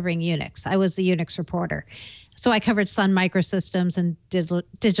time was covering Unix. I was the Unix reporter. So I covered Sun Microsystems and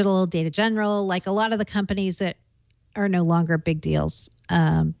Digital Data General, like a lot of the companies that are no longer big deals.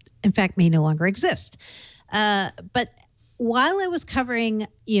 In fact, may no longer exist. But while I was covering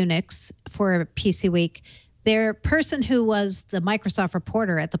Unix for PC Week, their person who was the Microsoft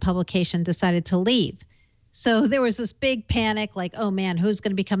reporter at the publication decided to leave. So there was this big panic, like, oh man, who's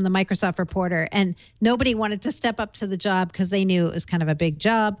going to become the Microsoft reporter? And nobody wanted to step up to the job because they knew it was kind of a big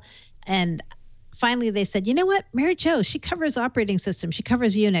job. And finally they said, you know what, Mary Jo, she covers operating systems. She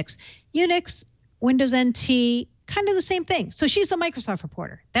covers Unix. Unix, Windows NT, kind of the same thing. So she's the Microsoft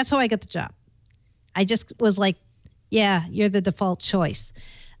reporter. That's how I got the job. I just was like, yeah, you're the default choice.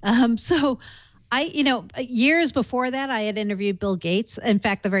 So years before that, I had interviewed Bill Gates. In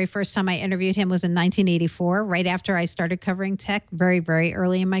fact, the very first time I interviewed him was in 1984, right after I started covering tech, very, very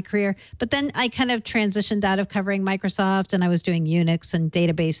early in my career. But then I kind of transitioned out of covering Microsoft, and I was doing Unix and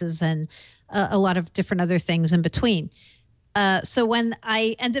databases and a lot of different other things in between. So when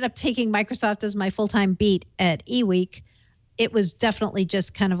I ended up taking Microsoft as my full-time beat at eWeek, it was definitely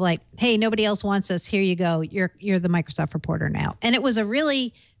just kind of like, hey, nobody else wants us. Here you go. You're the Microsoft reporter now. And it was a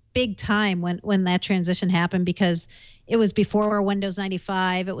really big time when that transition happened, because it was before Windows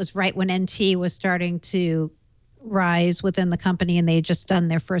 95. It was right when NT was starting to rise within the company, and they had just done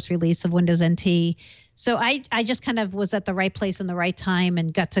their first release of Windows NT. So I just kind of was at the right place in the right time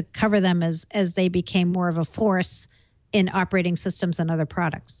and got to cover them as they became more of a force in operating systems and other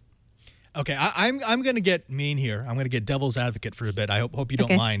products. Okay, I'm going to get mean here. I'm going to get devil's advocate for a bit. I hope you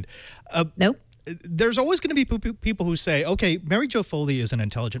don't mind. Nope. There's always going to be people who say, okay, Mary Jo Foley is an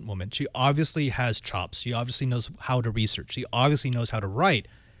intelligent woman. She obviously has chops. She obviously knows how to research. She obviously knows how to write.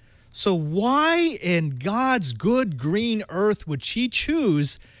 So why in God's good green earth would she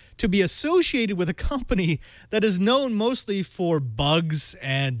choose to be associated with a company that is known mostly for bugs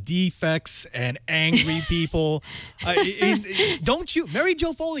and defects and angry people? Don't you, Mary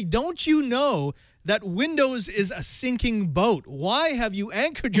Jo Foley, don't you know that Windows is a sinking boat? Why have you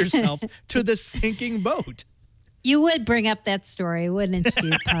anchored yourself to the sinking boat? You would bring up that story, wouldn't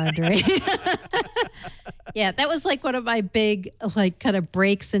you, Padre? Yeah, that was like one of my big kind of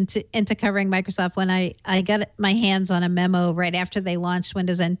breaks into covering Microsoft when I got my hands on a memo right after they launched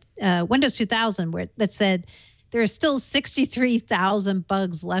Windows 2000 that said there are still 63,000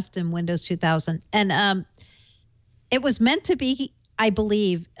 bugs left in Windows 2000. And it was meant to be, I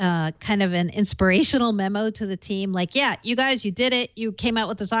believe, kind of an inspirational memo to the team. Like, yeah, you guys, you did it. You came out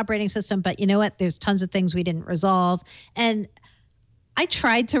with this operating system, but you know what? There's tons of things we didn't resolve. And I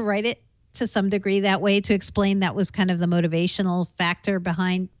tried to write it to some degree that way to explain that was kind of the motivational factor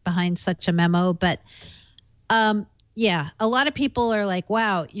behind such a memo. But yeah, a lot of people are like,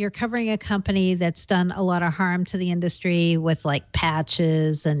 wow, you're covering a company that's done a lot of harm to the industry with like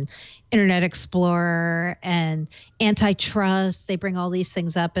patches and Internet Explorer and antitrust. They bring all these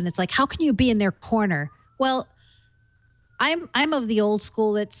things up, and it's like, how can you be in their corner? Well, I'm of the old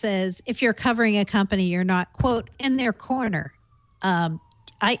school that says if you're covering a company, you're not, quote, in their corner. I'm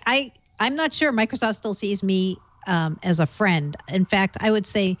not sure Microsoft still sees me as a friend. In fact, I would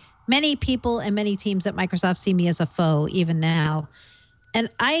say many people and many teams at Microsoft see me as a foe even now. And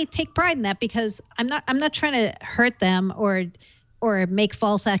I take pride in that because I'm not trying to hurt them or make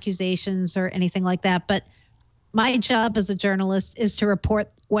false accusations or anything like that. But my job as a journalist is to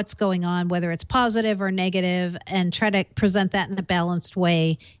report what's going on, whether it's positive or negative, and try to present that in a balanced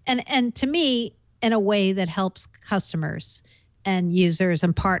way. And to me, in a way that helps customers and users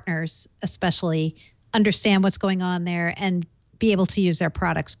and partners especially understand what's going on there and be able to use their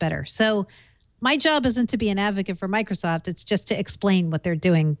products better. So my job isn't to be an advocate for Microsoft. It's just to explain what they're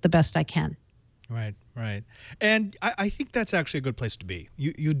doing the best I can. Right, right. And I think that's actually a good place to be.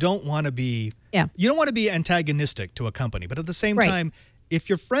 You don't want to be you don't want to be antagonistic to a company, but at the same time, if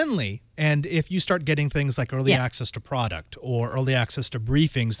you're friendly and if you start getting things like early access to product or early access to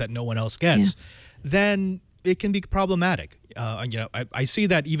briefings that no one else gets, then it can be problematic. You know, I see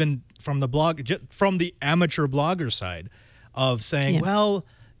that even from the amateur blogger side of saying, well,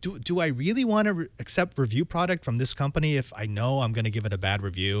 do I really want to accept review product from this company if I know I'm going to give it a bad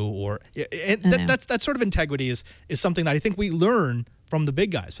review? Or that sort of integrity is something that I think we learn from the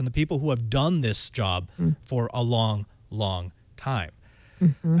big guys, from the people who have done this job for a long, long time.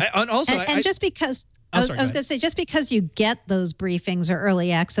 And also, just because I was going to say, just because you get those briefings or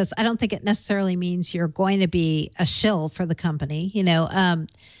early access, I don't think it necessarily means you're going to be a shill for the company. You know,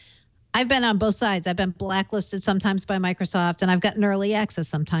 I've been on both sides. I've been blacklisted sometimes by Microsoft, and I've gotten early access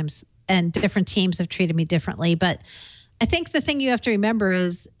sometimes, and different teams have treated me differently. But I think the thing you have to remember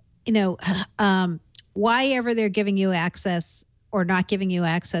is, you know, why ever they're giving you access or not giving you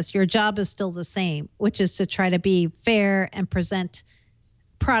access, your job is still the same, which is to try to be fair and present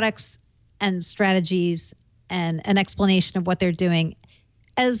products and strategies and an explanation of what they're doing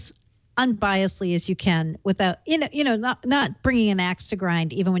as unbiasedly as you can without, not bringing an axe to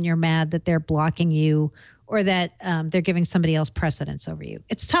grind, even when you're mad that they're blocking you or that they're giving somebody else precedence over you.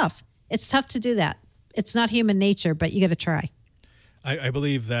 It's tough. It's tough to do that. It's not human nature, but you got to try. I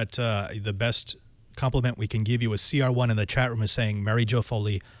believe that the best compliment we can give you is CR1 in the chat room is saying, Mary Jo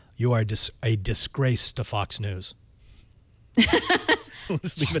Foley, you are a disgrace to Fox News.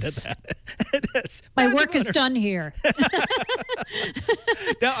 Let's leave it at that. My work is done here.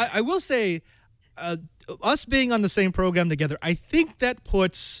 Now, I will say, us being on the same program together, I think that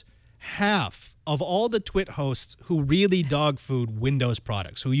puts half of all the Twit hosts who really dog food Windows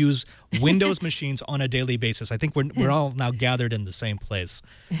products, who use Windows machines on a daily basis. I think we're all now gathered in the same place,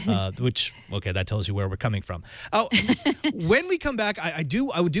 which, okay, that tells you where we're coming from. When we come back, I do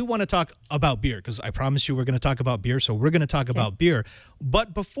want to talk about beer, because I promised you we're going to talk about beer, so we're going to talk about beer.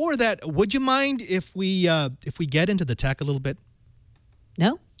 But before that, would you mind if we get into the tech a little bit?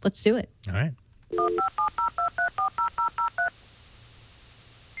 No, let's do it. All right.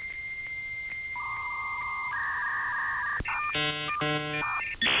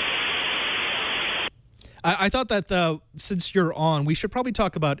 I thought that since you're on, we should probably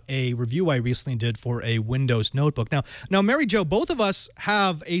talk about a review I recently did for a Windows notebook. Now, Mary Jo, both of us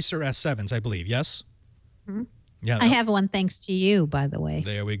have Acer S7s, I believe, yes? Mm-hmm. Yeah, I have one thanks to you, by the way.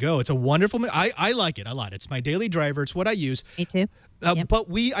 There we go. It's a wonderful, I like it a lot. It's my daily driver. It's what I use. Me too. Yep. But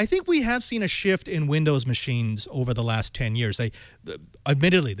I think we have seen a shift in Windows machines over the last 10 years.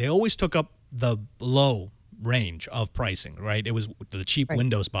 Admittedly, they always took up the low range of pricing, right? It was the cheap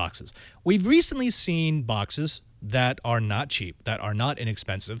Windows boxes. We've recently seen boxes that are not cheap, that are not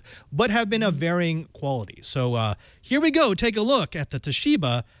inexpensive, but have been of varying quality. So here we go. Take a look at the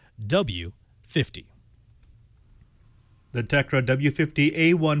Toshiba W50. The Tecra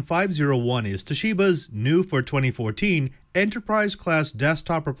W50A1501 is Toshiba's new for 2014 enterprise-class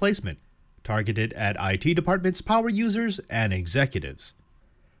desktop replacement, targeted at IT departments, power users, and executives.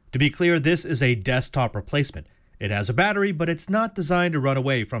 To be clear, this is a desktop replacement. It has a battery, but it's not designed to run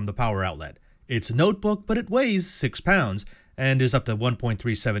away from the power outlet. It's a notebook, but it weighs 6 pounds and is up to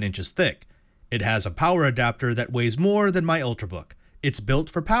 1.37 inches thick. It has a power adapter that weighs more than my Ultrabook. It's built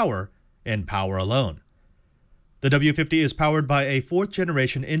for power and power alone. The W50 is powered by a 4th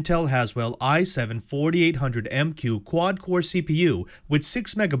generation Intel Haswell i7-4800MQ quad-core CPU with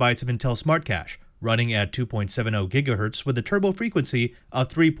 6 MB of Intel Smart Cache, running at 2.70 GHz with a turbo frequency of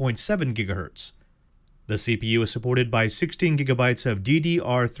 3.7 GHz. The CPU is supported by 16 GB of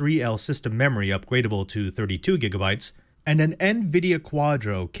DDR3L system memory upgradable to 32 GB, and an NVIDIA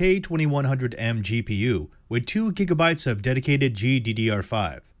Quadro K2100M GPU with 2 GB of dedicated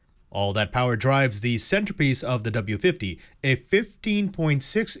GDDR5. All that power drives the centerpiece of the W50, a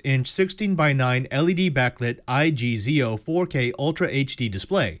 15.6-inch 16:9 LED backlit IGZO 4K Ultra HD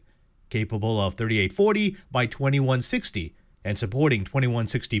display, capable of 3840 by 2160 and supporting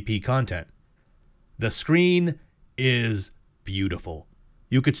 2160p content. The screen is beautiful.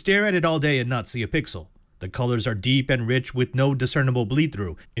 You could stare at it all day and not see a pixel. The colors are deep and rich with no discernible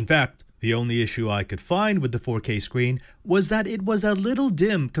bleed-through. In fact, the only issue I could find with the 4K screen was that it was a little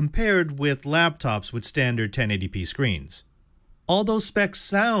dim compared with laptops with standard 1080p screens. All those specs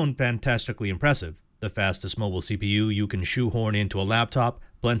sound fantastically impressive. The fastest mobile CPU you can shoehorn into a laptop,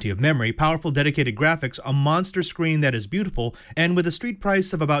 plenty of memory, powerful dedicated graphics, a monster screen that is beautiful, and with a street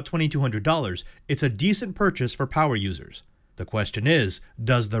price of about $2,200, it's a decent purchase for power users. The question is,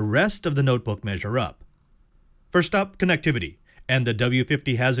 does the rest of the notebook measure up? First up, connectivity. And the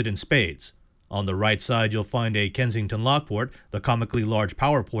W50 has it in spades. On the right side, you'll find a Kensington lock port, the comically large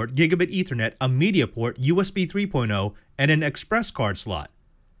power port, gigabit Ethernet, a media port, USB 3.0, and an express card slot.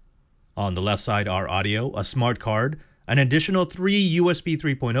 On the left side are audio, a smart card, an additional 3 USB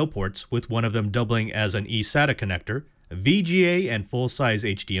 3.0 ports, with one of them doubling as an eSATA connector, VGA, and full-size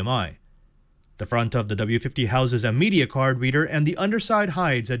HDMI. The front of the W50 houses a media card reader, and the underside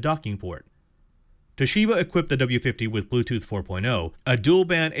hides a docking port. Toshiba equipped the W50 with Bluetooth 4.0, a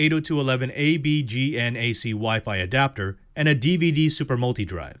dual-band 802.11 ABGN AC Wi-Fi adapter, and a DVD Super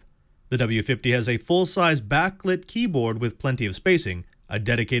Multi-Drive. The W50 has a full-size backlit keyboard with plenty of spacing, a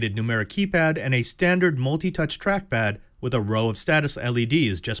dedicated numeric keypad, and a standard multi-touch trackpad with a row of status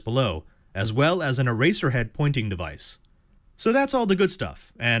LEDs just below, as well as an eraser head pointing device. So that's all the good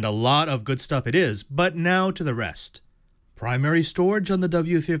stuff, and a lot of good stuff it is, but now to the rest. Primary storage on the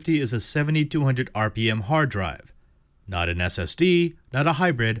W50 is a 7200 RPM hard drive. Not an SSD, not a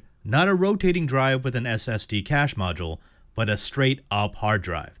hybrid, not a rotating drive with an SSD cache module, but a straight-up hard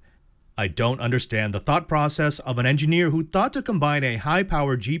drive. I don't understand the thought process of an engineer who thought to combine a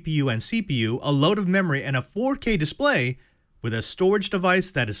high-power GPU and CPU, a load of memory, and a 4K display with a storage device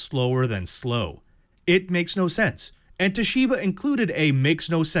that is slower than slow. It makes no sense, and Toshiba included a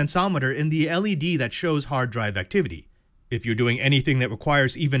makes-no-sensometer in the LED that shows hard drive activity. If you're doing anything that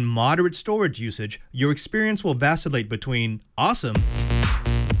requires even moderate storage usage, your experience will vacillate between awesome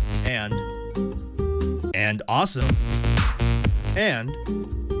and awesome and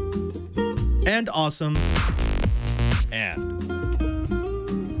awesome and.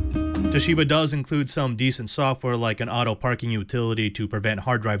 Toshiba does include some decent software like an auto parking utility to prevent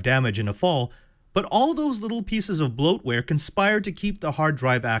hard drive damage in a fall, but all those little pieces of bloatware conspire to keep the hard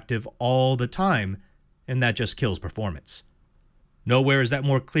drive active all the time, and that just kills performance. Nowhere is that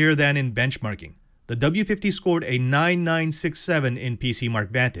more clear than in benchmarking. The W50 scored a 9967 in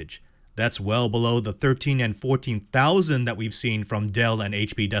PCMark Vantage. That's well below the 13 and 14,000 that we've seen from Dell and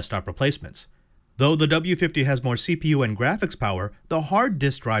HP desktop replacements. Though the W50 has more CPU and graphics power, the hard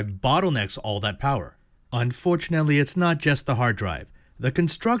disk drive bottlenecks all that power. Unfortunately, it's not just the hard drive. The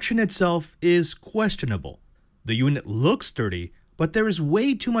construction itself is questionable. The unit looks sturdy, but there is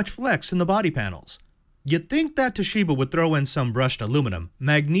way too much flex in the body panels. You'd think that Toshiba would throw in some brushed aluminum,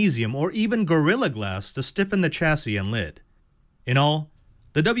 magnesium, or even Gorilla Glass to stiffen the chassis and lid. In all,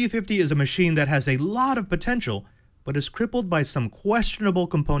 the W50 is a machine that has a lot of potential, but is crippled by some questionable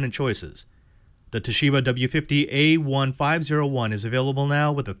component choices. The Toshiba W50 A1501 is available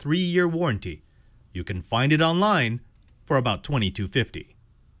now with a 3-year warranty. You can find it online for about $22.50.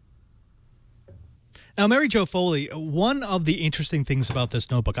 Now, Mary Jo Foley, one of the interesting things about this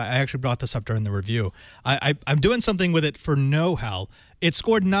notebook, I actually brought this up during the review. I'm doing something with it for know-how. It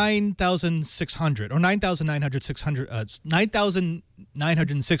scored 9,600 or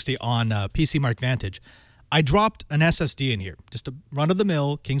 9,960 on PCMark Vantage. I dropped an SSD in here, just a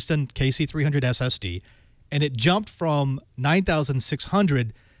run-of-the-mill Kingston KC300 SSD, and it jumped from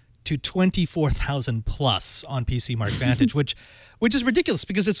 9,600 to 24,000 plus on PCMark Vantage, which is ridiculous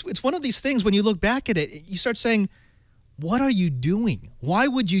because it's one of these things when you look back at it, you start saying, what are you doing? Why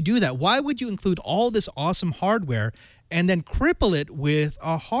would you do that? Why would you include all this awesome hardware and then cripple it with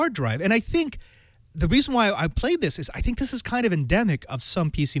a hard drive? And I think the reason why I played this is I think this is kind of endemic of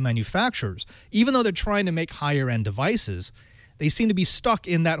some PC manufacturers. Even though they're trying to make higher end devices, they seem to be stuck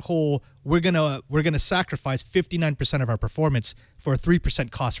in that whole we're gonna sacrifice 59% of our performance for a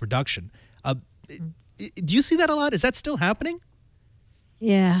 3% cost reduction. Do you see that a lot? Is that still happening?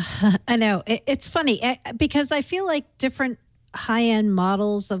 Yeah, I know. It's funny because I feel like different high-end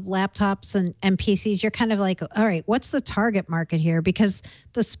models of laptops and PCs, you're kind of like, all right, what's the target market here? Because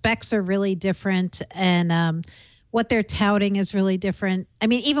the specs are really different and what they're touting is really different. I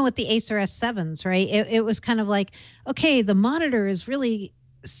mean, even with the Acer S7s, right? It was kind of like, okay, the monitor is really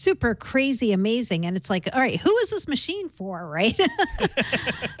super crazy amazing. And it's like, all right, who is this machine for, right?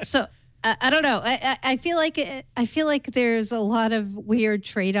 So I don't know. I feel like there's a lot of weird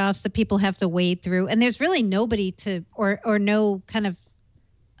trade-offs that people have to wade through, and there's really nobody to or no kind of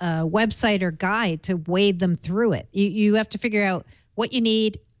website or guide to wade them through it. You have to figure out what you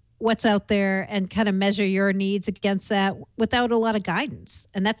need, what's out there, and kind of measure your needs against that without a lot of guidance,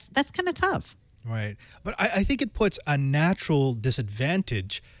 and that's kind of tough. Right, but I think it puts a natural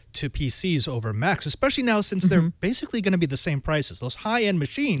disadvantage to PCs over Macs, especially now since they're basically going to be the same prices. Those high-end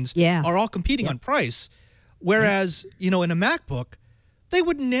machines are all competing on price, whereas, in a MacBook, they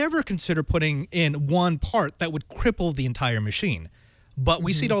would never consider putting in one part that would cripple the entire machine. But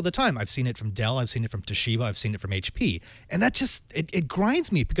we see it all the time. I've seen it from Dell, I've seen it from Toshiba, I've seen it from HP. And that just, it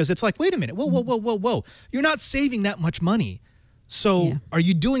grinds me because it's like, wait a minute, whoa. You're not saving that much money. So are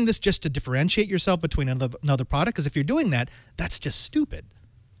you doing this just to differentiate yourself between another product? Because if you're doing that, that's just stupid.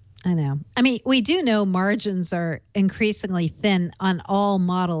 I know. I mean, we do know margins are increasingly thin on all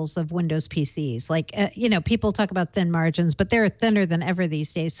models of Windows PCs. Like, people talk about thin margins, but they're thinner than ever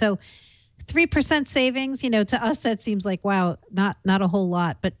these days. So 3% savings, to us, that seems like, wow, not a whole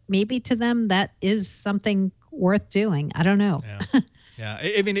lot. But maybe to them, that is something worth doing. I don't know.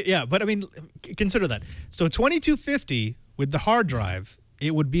 Yeah. But consider that. So 2250 with the hard drive,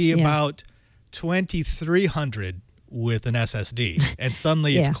 it would be about 2300 with an SSD, and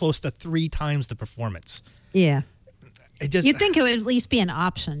suddenly it's close to 3 times the performance. Yeah. You'd think it would at least be an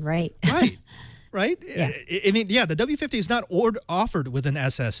option, right? Right? Yeah. The W50 is not offered with an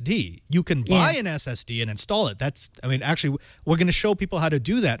SSD. You can buy an SSD and install it. Actually, we're going to show people how to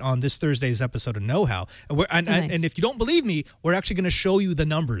do that on this Thursday's episode of Know How. And if you don't believe me, we're actually going to show you the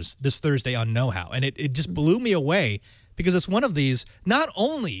numbers this Thursday on Know How. And it just blew me away because it's one of these, not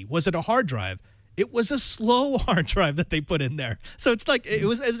only was it a hard drive, it was a slow hard drive that they put in there. So it's like, it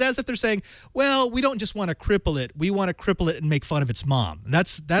was as if they're saying, well, we don't just want to cripple it. We want to cripple it and make fun of its mom. And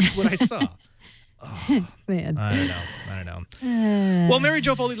that's what I saw. Oh, man. I don't know. Well, Mary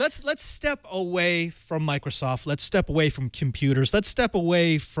Jo Foley, let's step away from Microsoft. Let's step away from computers. Let's step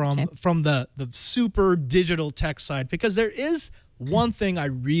away from the super digital tech side, because there is one thing I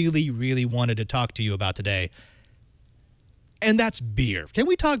really, really wanted to talk to you about today, and that's beer. Can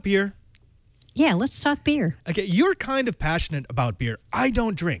we talk beer? Yeah, let's talk beer. Okay, you're kind of passionate about beer. I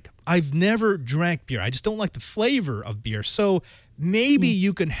don't drink. I've never drank beer. I just don't like the flavor of beer. So maybe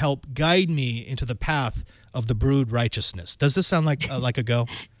you can help guide me into the path of the brewed righteousness. Does this sound like a go?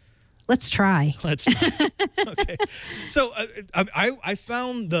 Let's try. Let's try. Okay. So I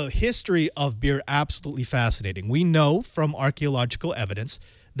found the history of beer absolutely fascinating. We know from archaeological evidence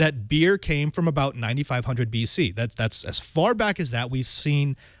that beer came from about 9500 BC. That's as far back as that. We've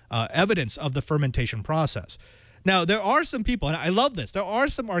seen evidence of the fermentation process. Now, there are some people, and I love this, there are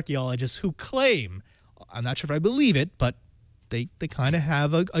some archaeologists who claim, I'm not sure if I believe it, but they kind of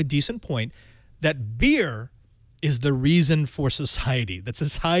have a decent point, that beer is the reason for society, that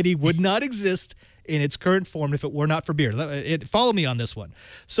society would not exist in its current form if it were not for beer. Follow me on this one.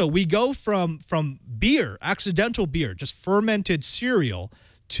 So we go from beer, accidental beer, just fermented cereal,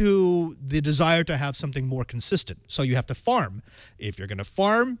 to the desire to have something more consistent. So you have to farm. If you're going to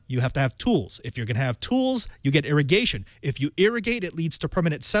farm, you have to have tools. If you're going to have tools, you get irrigation. If you irrigate, it leads to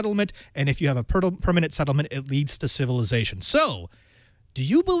permanent settlement. And if you have a permanent settlement, it leads to civilization. So do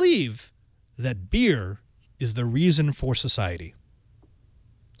you believe that beer is the reason for society?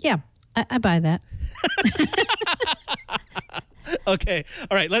 Yeah, I buy that. Okay.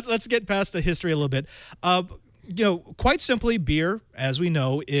 All right. Let's get past the history a little bit. Quite simply, beer, as we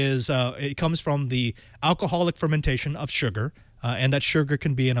know, it comes from the alcoholic fermentation of sugar, and that sugar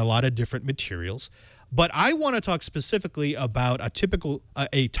can be in a lot of different materials. But I want to talk specifically about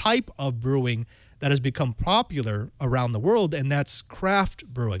a type of brewing that has become popular around the world, and that's craft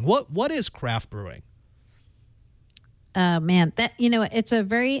brewing. What is craft brewing? Man, it's a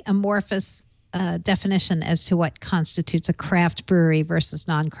very amorphous definition as to what constitutes a craft brewery versus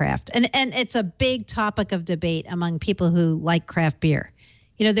non-craft. And it's a big topic of debate among people who like craft beer.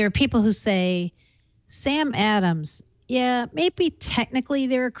 There are people who say Sam Adams, yeah, maybe technically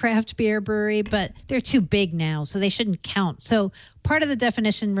they're a craft beer brewery, but they're too big now, so they shouldn't count. So part of the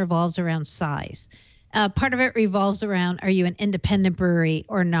definition revolves around size. Part of it revolves around, are you an independent brewery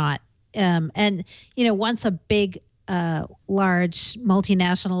or not? And, once a big, large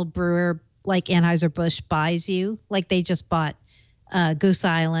multinational brewer like Anheuser-Busch buys you, like they just bought Goose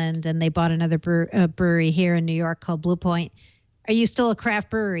Island and they bought another brewery here in New York called Blue Point. Are you still a craft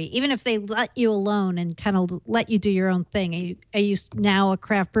brewery? Even if they let you alone and kind of let you do your own thing, are you now a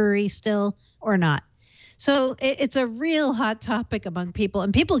craft brewery still or not? So it's a real hot topic among people,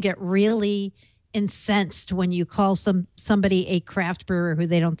 and people get really incensed when you call somebody a craft brewer who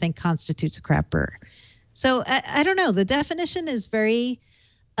they don't think constitutes a craft brewer. So I don't know. The definition is very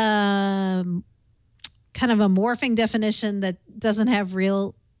kind of a morphing definition that doesn't have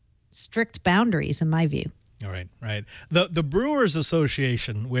real strict boundaries, in my view. All right, right. The Brewers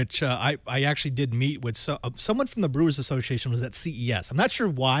Association, which I actually did meet with someone from the Brewers Association, was at CES. I'm not sure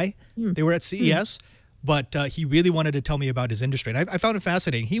why they were at CES, but he really wanted to tell me about his industry. And I found it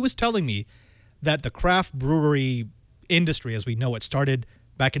fascinating. He was telling me that the craft brewery industry, as we know it, started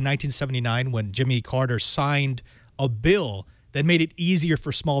back in 1979 when Jimmy Carter signed a bill that made it easier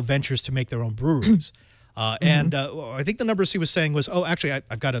for small ventures to make their own breweries. And I think the numbers he was saying was, actually,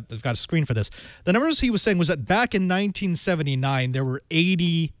 I've got a screen for this. The numbers he was saying was that back in 1979, there were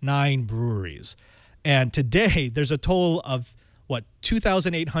 89 breweries. And today, there's a total of,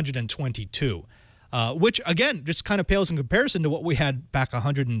 2,822, which, again, just kind of pales in comparison to what we had back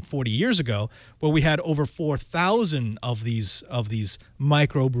 140 years ago, where we had over 4,000 of these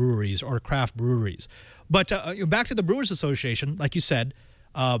microbreweries or craft breweries. But back to the Brewers Association, like you said,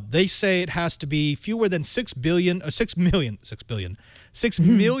 they say it has to be fewer than 6 million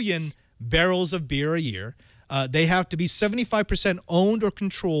barrels of beer a year. They have to be 75% owned or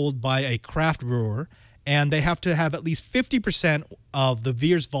controlled by a craft brewer, and they have to have at least 50% of the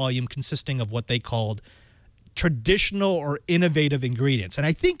beer's volume consisting of what they called traditional or innovative ingredients. And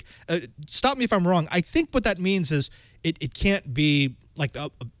I think, stop me if I'm wrong, I think what that means is it can't be like a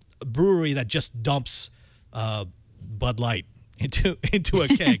brewery that just dumps Bud Light into a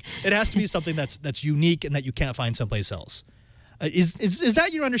keg. It has to be something that's unique and that you can't find someplace else. Is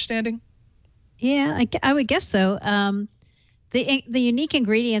that your understanding? Yeah, I would guess so. The unique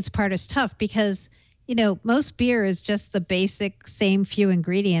ingredients part is tough because most beer is just the basic same few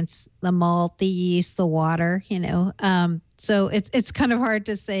ingredients: the malt, the yeast, the water. So it's kind of hard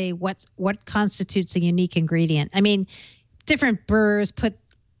to say what constitutes a unique ingredient. I mean, different brewers put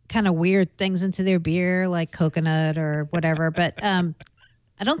kind of weird things into their beer, like coconut or whatever. But I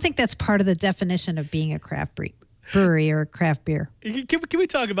don't think that's part of the definition of being a craft brewery or a craft beer. Can we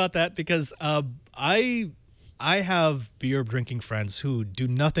talk about that? Because I have beer drinking friends who do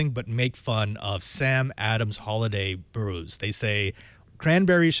nothing but make fun of Sam Adams holiday brews. They say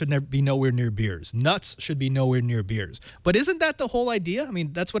cranberries should be nowhere near beers. Nuts should be nowhere near beers. But isn't that the whole idea? I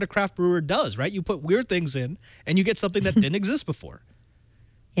mean, that's what a craft brewer does, right? You put weird things in and you get something that didn't exist before.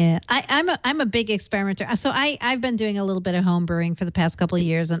 Yeah, I'm a big experimenter. So I've been doing a little bit of home brewing for the past couple of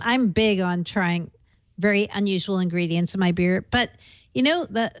years, and I'm big on trying very unusual ingredients in my beer. But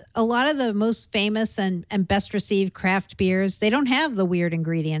a lot of the most famous and best received craft beers, they don't have the weird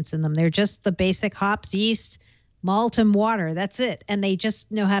ingredients in them. They're just the basic hops, yeast, malt, and water. That's it. And they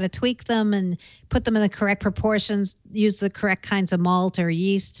just know how to tweak them and put them in the correct proportions, use the correct kinds of malt or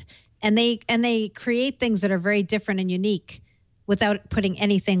yeast, and they create things that are very different and unique without putting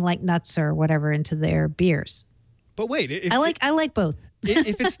anything like nuts or whatever into their beers. But wait, I like both.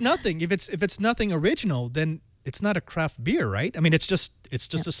 if it's nothing original, then it's not a craft beer, right? I mean, it's just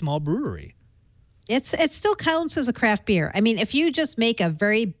a small brewery. It still counts as a craft beer. I mean, if you just make a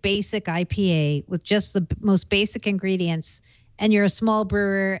very basic IPA with just the most basic ingredients, and you're a small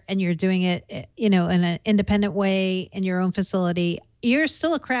brewer and you're doing it, in an independent way in your own facility, you're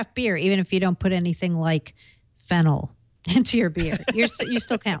still a craft beer, even if you don't put anything like fennel into your beer. You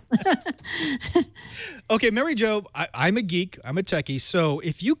still count. Okay, Mary Jo, I'm a geek. I'm a techie. So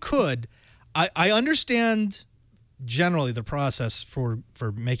if you could, I understand generally the process for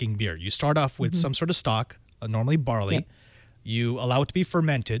making beer. You start off with some sort of stock, normally barley. Yep. You allow it to be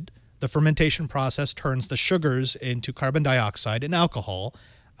fermented. The fermentation process turns the sugars into carbon dioxide and alcohol,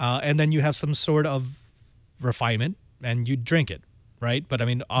 and then you have some sort of refinement, and you drink it, right? But I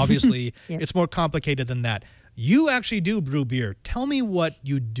mean, obviously, Yep. It's more complicated than that. You actually do brew beer. Tell me what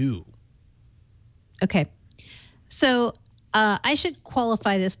you do. Okay. So I should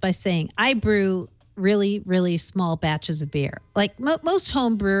qualify this by saying I brew really, really small batches of beer. Like most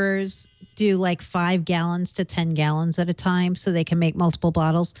home brewers do like 5 gallons to 10 gallons at a time so they can make multiple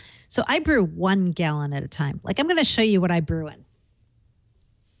bottles. So I brew 1 gallon at a time. Like, I'm going to show you what I brew in.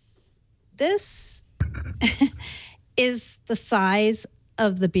 This is the size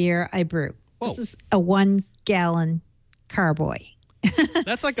of the beer I brew. Whoa. This is a 1 gallon carboy.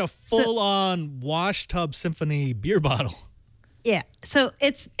 That's like a full-on wash tub symphony beer bottle. Yeah, so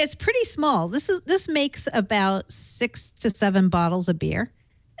it's pretty small. This makes about 6 to 7 bottles of beer,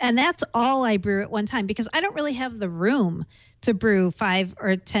 and that's all I brew at one time because I don't really have the room to brew 5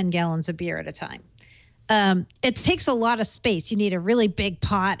 or 10 gallons of beer at a time. It takes a lot of space. You need a really big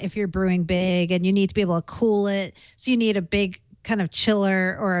pot if you're brewing big, and you need to be able to cool it. So you need a big kind of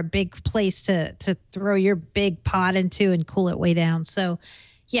chiller or a big place to throw your big pot into and cool it way down. So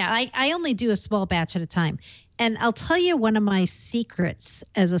yeah, I only do a small batch at a time. And I'll tell you one of my secrets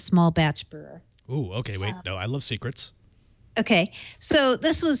as a small batch brewer. Ooh, okay, wait. No, I love secrets. Okay, so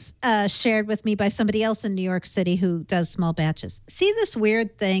this was shared with me by somebody else in New York City who does small batches. See this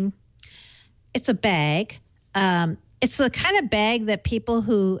weird thing? It's a bag. It's the kind of bag that people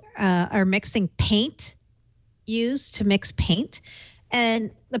who are mixing paint use to mix paint.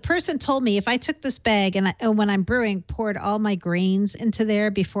 And the person told me if I took this bag and when I'm brewing, poured all my grains into there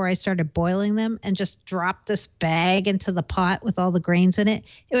before I started boiling them and just dropped this bag into the pot with all the grains in it,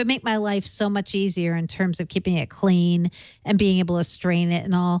 it would make my life so much easier in terms of keeping it clean and being able to strain it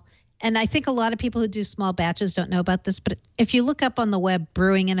and all. And I think a lot of people who do small batches don't know about this, but if you look up on the web,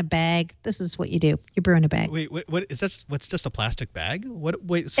 brewing in a bag, this is what you do. You brew in a bag. Wait, what is that? What's just a plastic bag? What?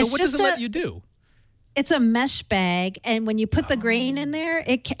 Wait, so what does it let you do? It's a mesh bag, and when you put the grain in there,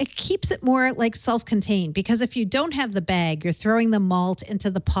 it keeps it more like self-contained, because if you don't have the bag, you're throwing the malt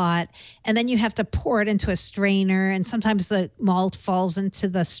into the pot, and then you have to pour it into a strainer, and sometimes the malt falls into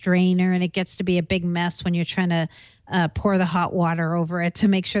the strainer, and it gets to be a big mess when you're trying to pour the hot water over it to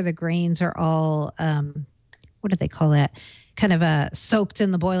make sure the grains are all, what do they call that? Kind of soaked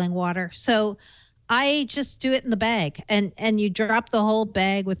in the boiling water. So I just do it in the bag, and you drop the whole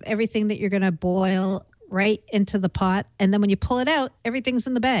bag with everything that you're going to boil right into the pot. And then when you pull it out, everything's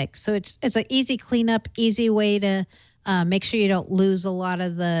in the bag. So it's an easy cleanup, easy way to make sure you don't lose a lot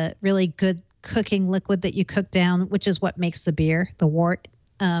of the really good cooking liquid that you cook down, which is what makes the beer, the wort.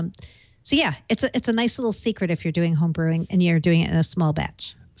 So yeah, it's a nice little secret if you're doing home brewing and you're doing it in a small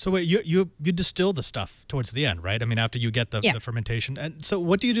batch. So wait, you distill the stuff towards the end, right? I mean, after you get the fermentation. And so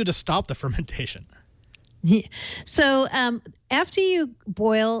what do you do to stop the fermentation? So after you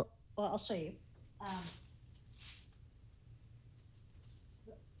boil, well, I'll show you.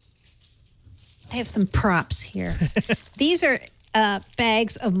 I have some props here. These are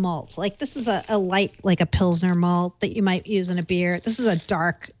bags of malt. Like this is a light, like a Pilsner malt that you might use in a beer. This is a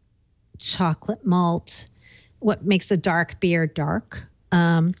dark chocolate malt, what makes a dark beer dark.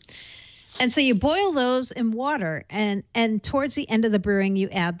 And so you boil those in water, and towards the end of the brewing, you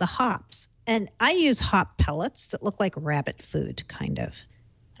add the hops. And I use hop pellets that look like rabbit food, kind of.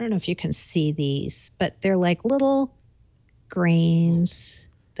 I don't know if you can see these, but they're like little grains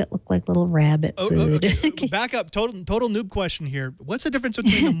that look like little rabbit food. Okay. Back up. Total noob question here. What's the difference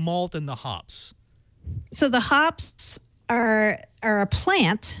between the malt and the hops? So the hops are a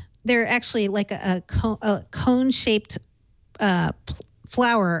plant. They're actually like a cone-shaped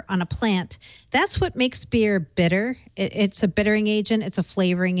flower on a plant. That's what makes beer bitter. It's a bittering agent. It's a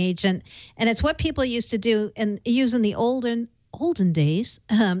flavoring agent. And it's what people used to do and use in the olden days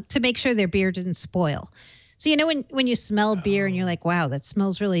to make sure their beer didn't spoil. So, you know, when you smell beer and you're like, wow, that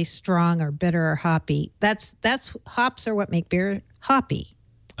smells really strong or bitter or hoppy, that's hops are what make beer hoppy,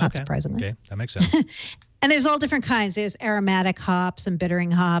 not surprisingly. Okay, that makes sense. And there's all different kinds. There's aromatic hops and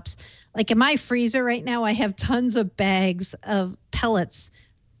bittering hops. Like in my freezer right now, I have tons of bags of pellets,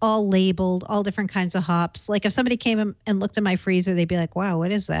 all labeled, all different kinds of hops. Like if somebody came and looked in my freezer, they'd be like, wow,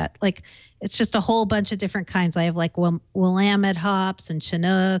 what is that? Like it's just a whole bunch of different kinds. I have like Willamette hops and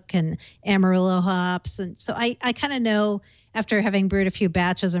Chinook and Amarillo hops. And so I kind of know, after having brewed a few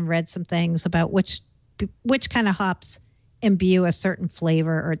batches and read some things about which kind of hops imbue a certain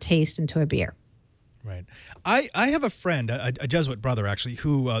flavor or taste into a beer. Right. I have a friend, a Jesuit brother actually,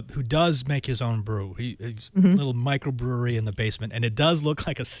 who does make his own brew. He's a little microbrewery in the basement, and it does look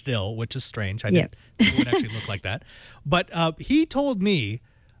like a still, which is strange. I didn't think it would actually look like that. But he told me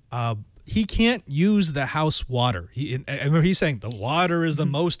he can't use the house water. I remember he's saying the water is the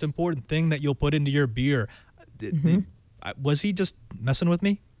most important thing that you'll put into your beer. Was he just messing with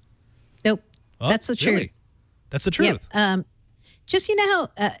me? Nope. Oh, that's the truth. Really? That's the truth. Yeah. Just, you know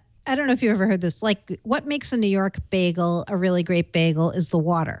how... I don't know if you ever heard this. Like, what makes a New York bagel a really great bagel is the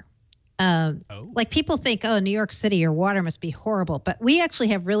water. Like people think, oh, New York City, your water must be horrible. But we actually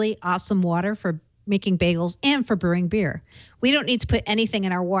have really awesome water for making bagels and for brewing beer. We don't need to put anything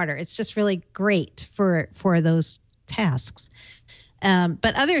in our water. It's just really great for those tasks.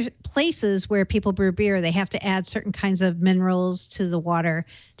 But other places where people brew beer, they have to add certain kinds of minerals to the water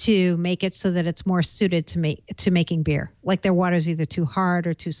to make it so that it's more suited to making beer. Like their water is either too hard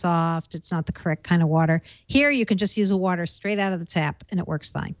or too soft. It's not the correct kind of water. Here, you can just use the water straight out of the tap, and it works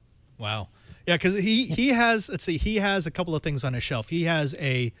fine. Wow. Yeah, because he has, let's see, he has a couple of things on his shelf. He has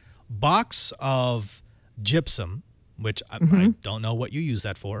a box of gypsum, which I don't know what you use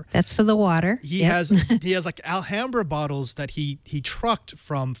that for. That's for the water. He has like Alhambra bottles that he trucked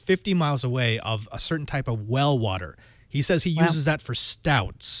from 50 miles away of a certain type of well water. He says he uses that for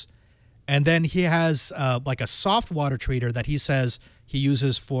stouts. And then he has like a soft water treater that he says he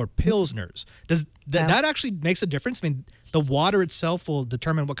uses for pilsners. Does that actually makes a difference? I mean, the water itself will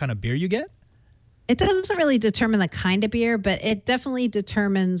determine what kind of beer you get? It doesn't really determine the kind of beer, but it definitely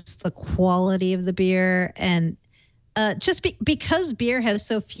determines the quality of the beer. And because beer has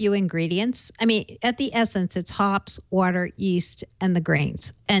so few ingredients, I mean, at the essence, it's hops, water, yeast, and the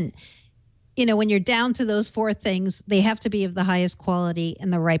grains. And, you know, when you're down to those four things, they have to be of the highest quality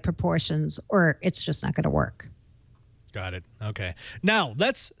in the right proportions, or it's just not going to work. Got it. Okay. Now,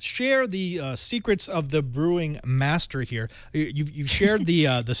 let's share the secrets of the brewing master here. You've shared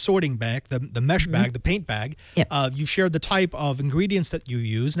the sorting bag, the mesh bag, the paint bag. Yep. You've shared the type of ingredients that you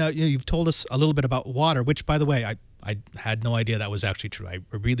use. Now, you've told us a little bit about water, which, by the way, I had no idea that was actually true. I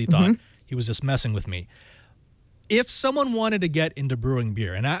really thought he was just messing with me. If someone wanted to get into brewing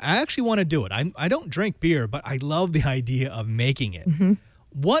beer, and I actually want to do it. I don't drink beer, but I love the idea of making it.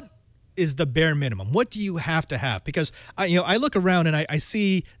 What is the bare minimum? What do you have to have? Because I look around and I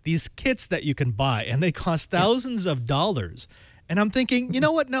see these kits that you can buy, and they cost thousands of dollars. And I'm thinking, you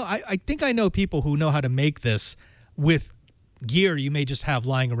know what? No, I think I know people who know how to make this with gear you may just have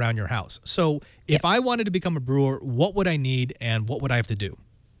lying around your house. So if I wanted to become a brewer, what would I need and what would I have to do?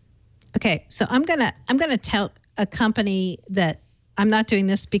 Okay, so I'm gonna tout a company that I'm not doing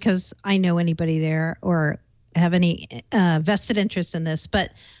this because I know anybody there or have any vested interest in this,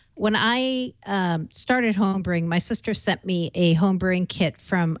 but when I started homebrewing, my sister sent me a homebrewing kit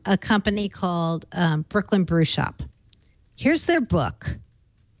from a company called Brooklyn Brew Shop. Here's their book.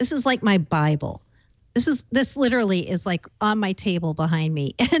 This is like my Bible. This literally is like on my table behind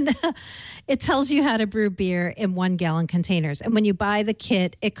me. And it tells you how to brew beer in 1 gallon containers. And when you buy the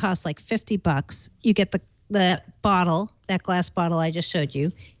kit, it costs like $50. You get the bottle, that glass bottle I just showed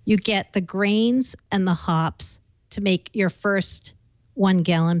you. You get the grains and the hops to make your first 1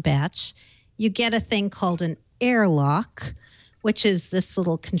 gallon batch. You get a thing called an airlock, which is this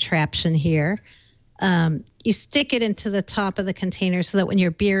little contraption here. You stick it into the top of the container so that when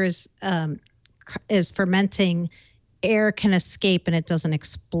your beer is fermenting, air can escape and it doesn't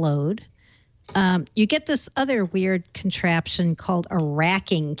explode. You get this other weird contraption called a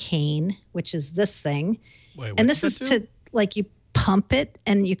racking cane, which is this thing. Wait, and this is to, like, you pump it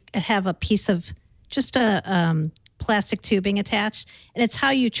and you have a piece of just a plastic tubing attached, and it's how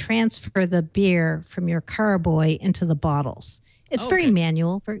you transfer the beer from your carboy into the bottles. It's very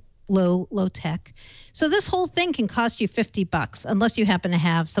manual, very low tech. So this whole thing can cost you $50 unless you happen to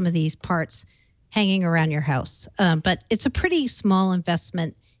have some of these parts hanging around your house. But it's a pretty small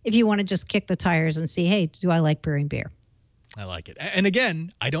investment if you want to just kick the tires and see, hey, do I like brewing beer? I like it. And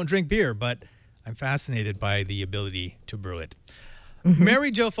again, I don't drink beer, but I'm fascinated by the ability to brew it. Mary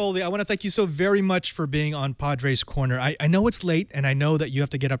Jo Foley, I want to thank you so very much for being on Padre's Corner. I know it's late, and I know that you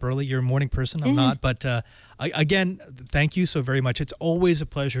have to get up early. You're a morning person. I'm not. But again, thank you so very much. It's always a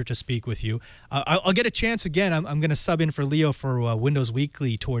pleasure to speak with you. I'll get a chance again. I'm going to sub in for Leo for Windows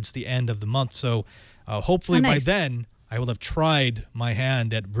Weekly towards the end of the month. So hopefully by then, I will have tried my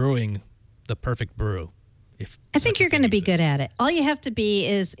hand at brewing the perfect brew. I think you're going to be good at it. All you have to be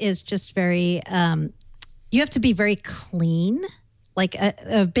is just very, you have to be very clean. Like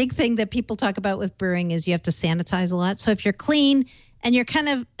a big thing that people talk about with brewing is you have to sanitize a lot. So if you're clean and you're kind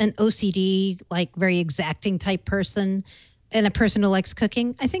of an OCD, like very exacting type person and a person who likes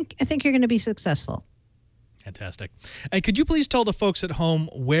cooking, I think you're going to be successful. Fantastic. And could you please tell the folks at home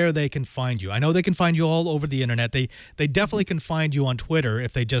where they can find you? I know they can find you all over the internet. They definitely can find you on Twitter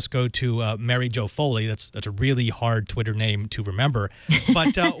if they just go to Mary Jo Foley. That's a really hard Twitter name to remember.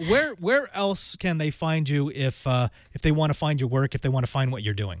 But where else can they find you if they want to find your work, if they want to find what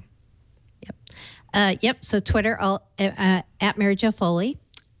you're doing? Yep. So Twitter, at Mary Jo Foley.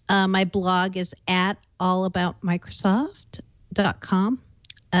 My blog is at allaboutmicrosoft.com,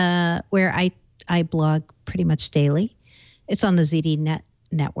 where I blog pretty much daily. It's on the ZD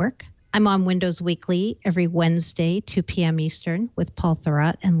network. I'm on Windows Weekly every Wednesday, 2 p.m. Eastern, with Paul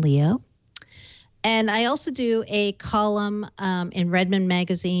Thurrott and Leo. And I also do a column in Redmond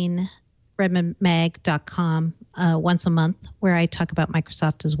Magazine, redmondmag.com, once a month, where I talk about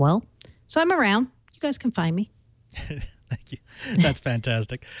Microsoft as well. So I'm around. You guys can find me. Thank you. That's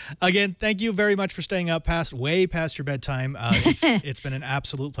fantastic. Again, thank you very much for staying up way past your bedtime. It's been an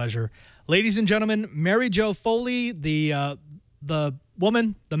absolute pleasure. Ladies and gentlemen, Mary Jo Foley, the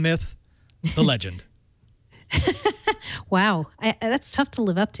woman, the myth, the legend. Wow. That's tough to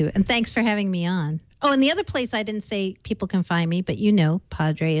live up to. And thanks for having me on. Oh, and the other place I didn't say people can find me, but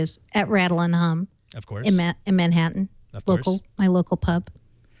Padre is at Rattle and Hum. Of course. In Manhattan. Of course. My local pub.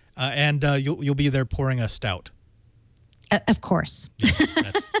 And you'll be there pouring a stout. Of course.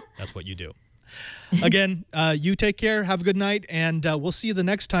 Yes, that's what you do. Again, you take care. Have a good night. And we'll see you the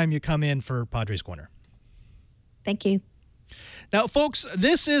next time you come in for Padre's Corner. Thank you. Now, folks,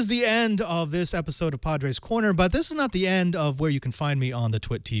 this is the end of this episode of Padre's Corner, but this is not the end of where you can find me on the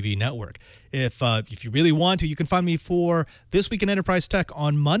Twit TV network. If you really want to, you can find me for This Week in Enterprise Tech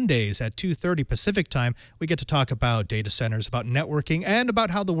on Mondays at 2:30 Pacific Time. We get to talk about data centers, about networking, and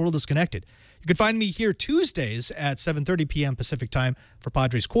about how the world is connected. You can find me here Tuesdays at 7:30 p.m. Pacific Time for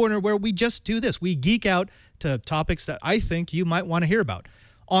Padre's Corner, where we just do this. We geek out to topics that I think you might want to hear about.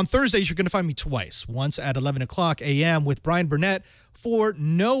 On Thursdays, you're going to find me twice, once at 11 o'clock a.m. with Brian Burnett for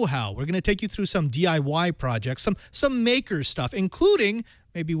Know How. We're going to take you through some DIY projects, some maker stuff, including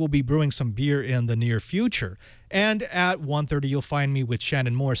maybe we'll be brewing some beer in the near future. And at 1:30, you'll find me with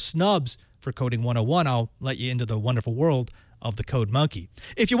Shannon Moore Snubs for Coding 101. I'll let you into the wonderful world of the Code Monkey.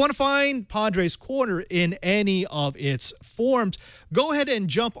 If you want to find Padre's Corner in any of its forms, go ahead and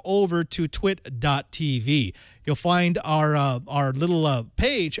jump over to twit.tv. You'll find our little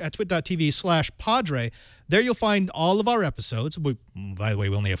page at twit.tv/Padre. There you'll find all of our episodes. By the way,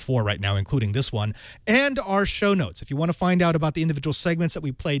 we only have 4 right now, including this one, and our show notes. If you want to find out about the individual segments that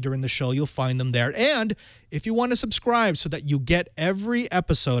we play during the show, you'll find them there. And if you want to subscribe so that you get every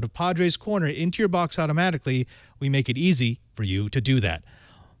episode of Padre's Corner into your box automatically, we make it easy for you to do that.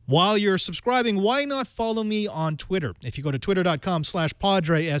 While you're subscribing, why not follow me on Twitter? If you go to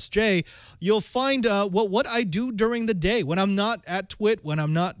twitter.com/PadreSJ, you'll find what I do during the day. When I'm not at Twit, when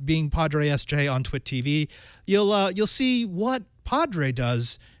I'm not being Padre SJ on Twit TV, you'll see what Padre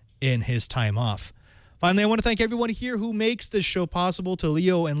does in his time off. Finally, I want to thank everyone here who makes this show possible, to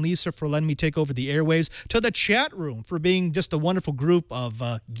Leo and Lisa for letting me take over the airwaves, to the chat room for being just a wonderful group of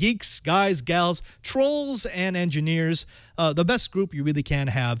geeks, guys, gals, trolls, and engineers, the best group you really can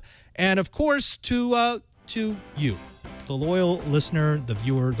have, and of course to you, to the loyal listener, the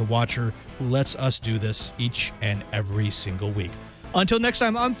viewer, the watcher who lets us do this each and every single week. Until next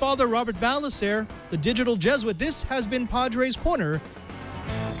time, I'm Father Robert Ballas, the digital Jesuit. This has been Padre's Corner.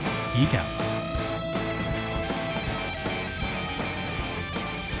 Geek out.